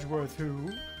 Mr. Edgeworth,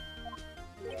 who...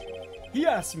 He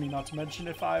asked me not to mention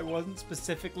if I wasn't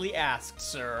specifically asked,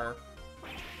 sir.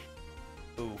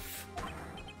 Oof.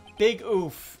 Big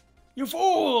oof. You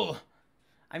fool!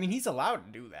 I mean, he's allowed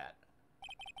to do that.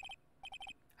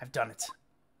 I've done it.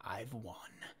 I've won.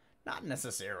 Not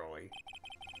necessarily.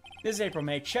 This April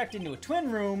May checked into a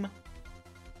twin room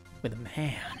with a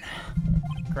man.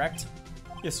 Correct?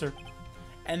 Yes, sir.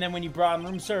 And then when you brought him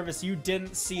room service, you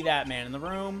didn't see that man in the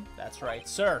room. That's right,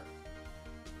 sir.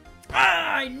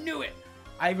 Ah, I knew it!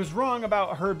 I was wrong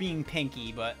about her being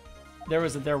Pinky, but there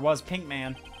was Pink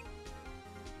Man.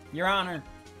 Your Honor,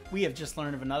 we have just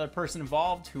learned of another person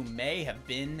involved who may have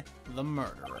been the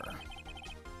murderer.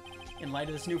 In light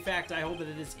of this new fact, I hold that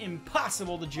it is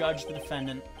impossible to judge the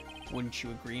defendant. Wouldn't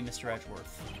you agree, Mr.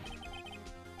 Edgeworth?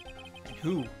 And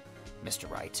who, Mr.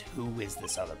 Wright, who is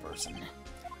this other person?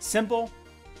 Simple.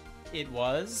 It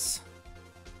was...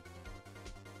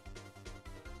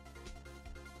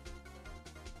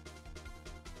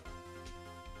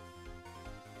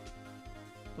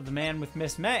 the man with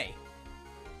Miss May.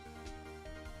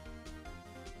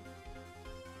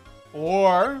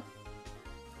 Or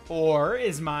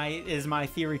is my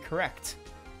theory correct?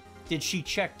 Did she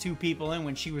check 2 people in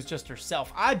when she was just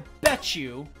herself? I bet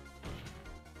you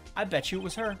it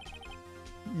was her.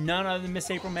 None other than Miss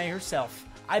April May herself.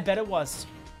 I bet it was.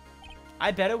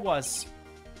 I bet it was.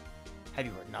 Have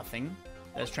you heard nothing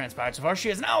that has transpired so far? She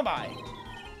has an alibi.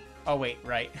 Oh, wait,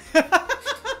 right.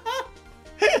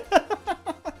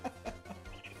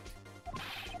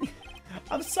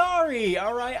 I'm sorry.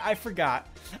 All right, I forgot.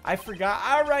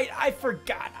 All right, I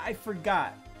forgot,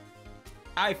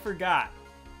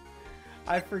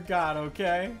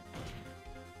 okay?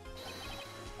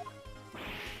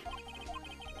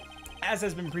 As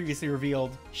has been previously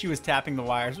revealed, she was tapping the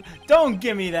wires. Don't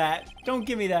give me that. Don't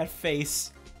give me that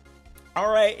face.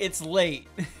 All right, it's late.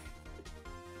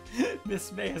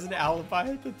 Miss May has an alibi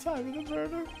at the time of the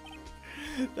murder.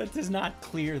 That does not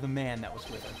clear the man that was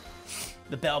with her.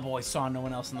 The bellboy saw no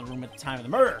one else in the room at the time of the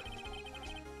murder.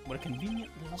 What a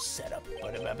convenient little setup.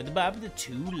 But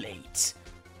too late.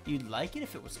 You'd like it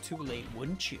if it was too late,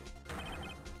 wouldn't you?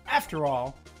 After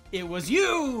all, it was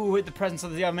you in the presence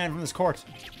of the other man from this court.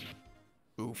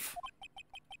 Oof.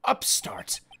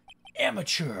 Upstart.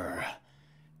 Amateur.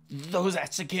 Those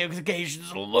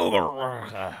accusations.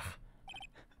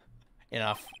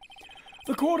 Enough.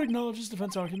 The court acknowledges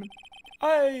defense argument.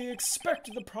 I expect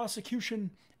the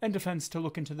prosecution and defense to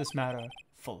look into this matter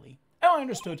fully. Oh, I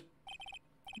understood.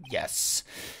 Yes.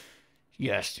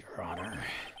 Yes, Your Honor.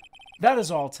 That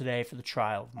is all today for the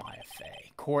trial of Maya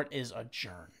Fey. Court is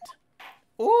adjourned.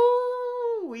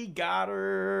 Ooh, we got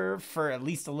her for at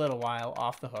least a little while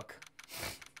off the hook.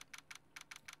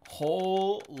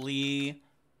 Holy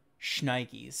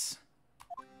shnikes.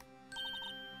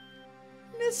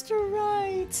 Mr.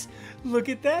 Wright, look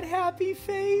at that happy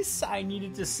face. I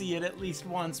needed to see it at least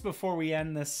once before we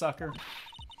end this sucker.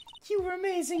 You were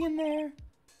amazing in there.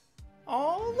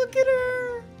 Oh, look at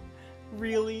her.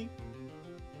 Really?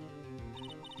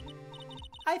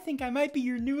 I think I might be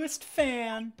your newest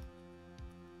fan.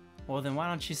 Well, then why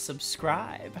don't you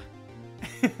subscribe?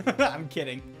 I'm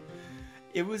kidding.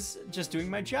 It was just doing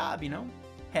my job, you know?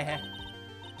 Heh.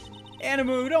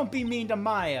 Animu, don't be mean to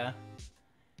Maya.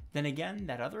 Then again,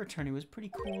 that other attorney was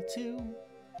pretty cool, too.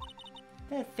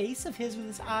 That face of his with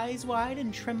his eyes wide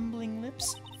and trembling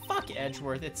lips. Fuck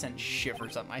Edgeworth, it sent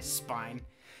shivers up my spine.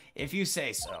 If you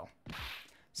say so.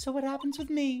 So what happens with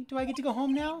me? Do I get to go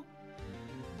home now?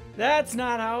 That's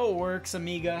not how it works,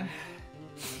 amiga.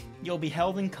 You'll be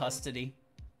held in custody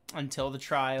until the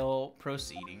trial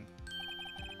proceeding.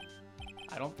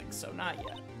 I don't think so, not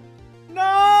yet.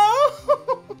 No!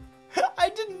 I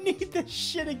didn't need this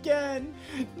shit again.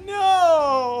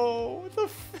 No! What the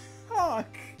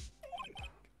fuck?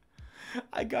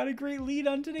 I got a great lead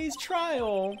on today's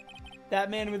trial. That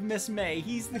man with Miss May,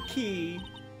 he's the key.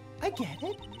 I get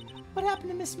it. What happened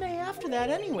to Miss May after that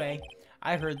anyway?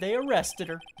 I heard they arrested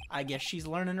her. I guess she's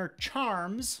learning her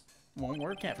charms. Won't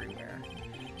work everywhere.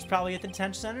 She's probably at the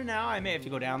detention center now. I may have to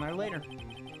go down there later.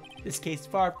 This case is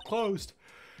far from closed.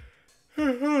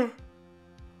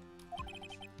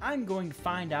 I'm going to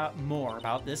find out more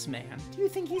about this man. Do you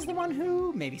think he's the one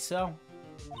who? Maybe so.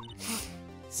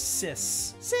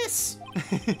 Sis.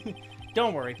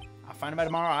 Don't worry. I'll find him by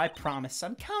tomorrow, I promise.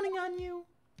 I'm counting on you.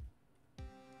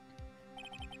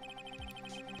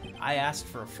 I asked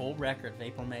for a full record of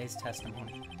April May's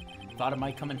testimony. Thought it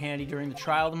might come in handy during the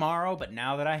trial tomorrow, but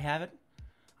now that I have it,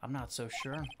 I'm not so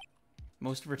sure.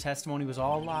 Most of her testimony was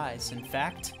all lies. In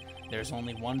fact, there's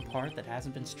only one part that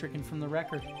hasn't been stricken from the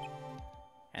record.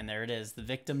 And there it is. The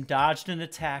victim dodged an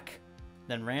attack,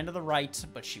 then ran to the right,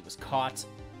 but she was caught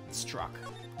and struck.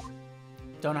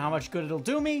 Don't know how much good it'll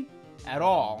do me at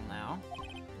all now.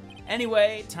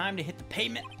 Anyway, time to hit the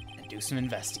pavement and do some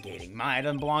investigating. Maya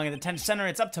doesn't belong at the detention center.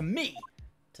 It's up to me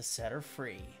to set her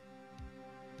free.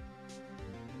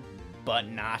 But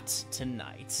not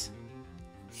tonight.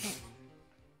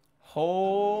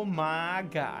 Oh my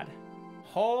God.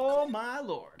 Oh my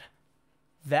Lord.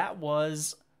 That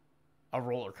was a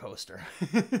roller coaster.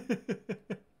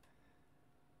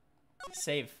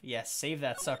 Save. Yes, save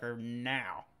that sucker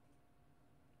now.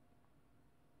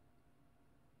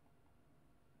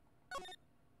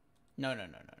 No.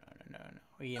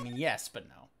 I mean, yes, but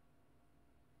no.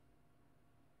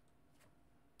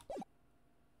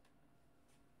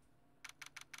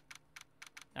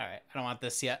 Alright, I don't want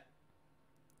this yet.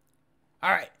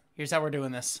 Alright, here's how we're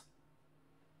doing this.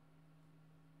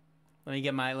 Let me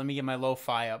get my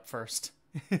lo-fi up first.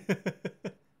 Here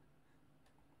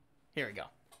we go.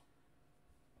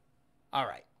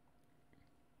 Alright.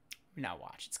 Now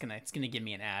watch. It's gonna give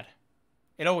me an ad.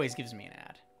 It always gives me an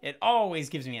ad. It always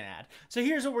gives me an ad. So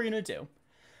here's what we're gonna do.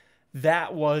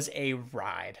 That was a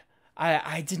ride.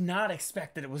 I did not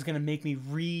expect that it was gonna make me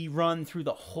rerun through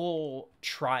the whole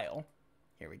trial.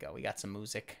 Here we go. We got some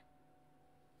music.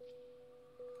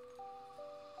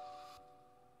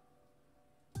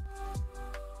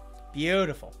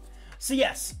 Beautiful. So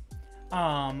yes,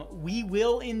 we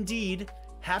will indeed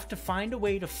have to find a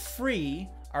way to free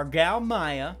our gal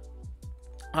Maya.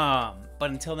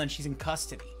 But until then, she's in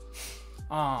custody.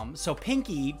 So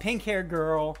Pinky, pink-haired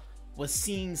girl, was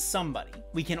seeing somebody.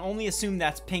 We can only assume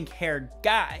that's pink-haired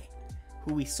guy,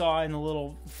 who we saw in the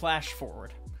little flash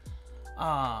forward.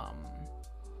 Now,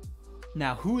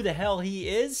 who the hell he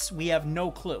is, we have no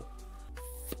clue.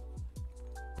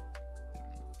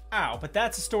 Ow, but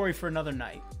that's a story for another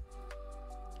night.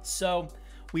 So,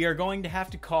 we are going to have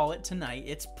to call it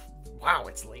tonight. Wow,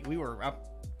 it's late. We were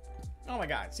up. Oh my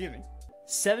god, excuse me.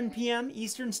 7 p.m.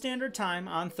 Eastern Standard Time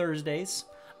on Thursdays.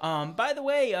 By the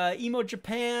way, Emo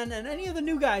Japan and any of the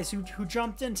new guys who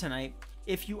jumped in tonight,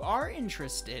 if you are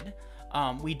interested,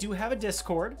 we do have a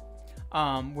Discord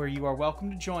where you are welcome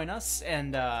to join us,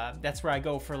 and that's where I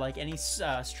go for like any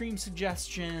stream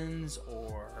suggestions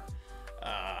or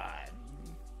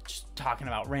just talking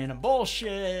about random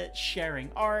bullshit, sharing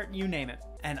art, you name it.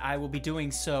 And I will be doing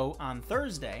so on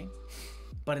Thursday.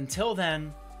 But until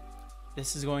then,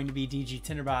 this is going to be DG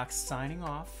Tinderbox signing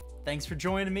off. Thanks for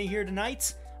joining me here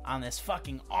tonight on this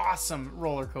fucking awesome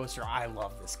roller coaster. I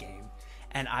love this game.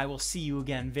 And I will see you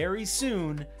again very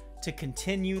soon to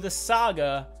continue the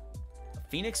saga of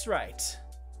Phoenix Wright.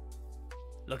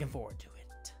 Looking forward to it.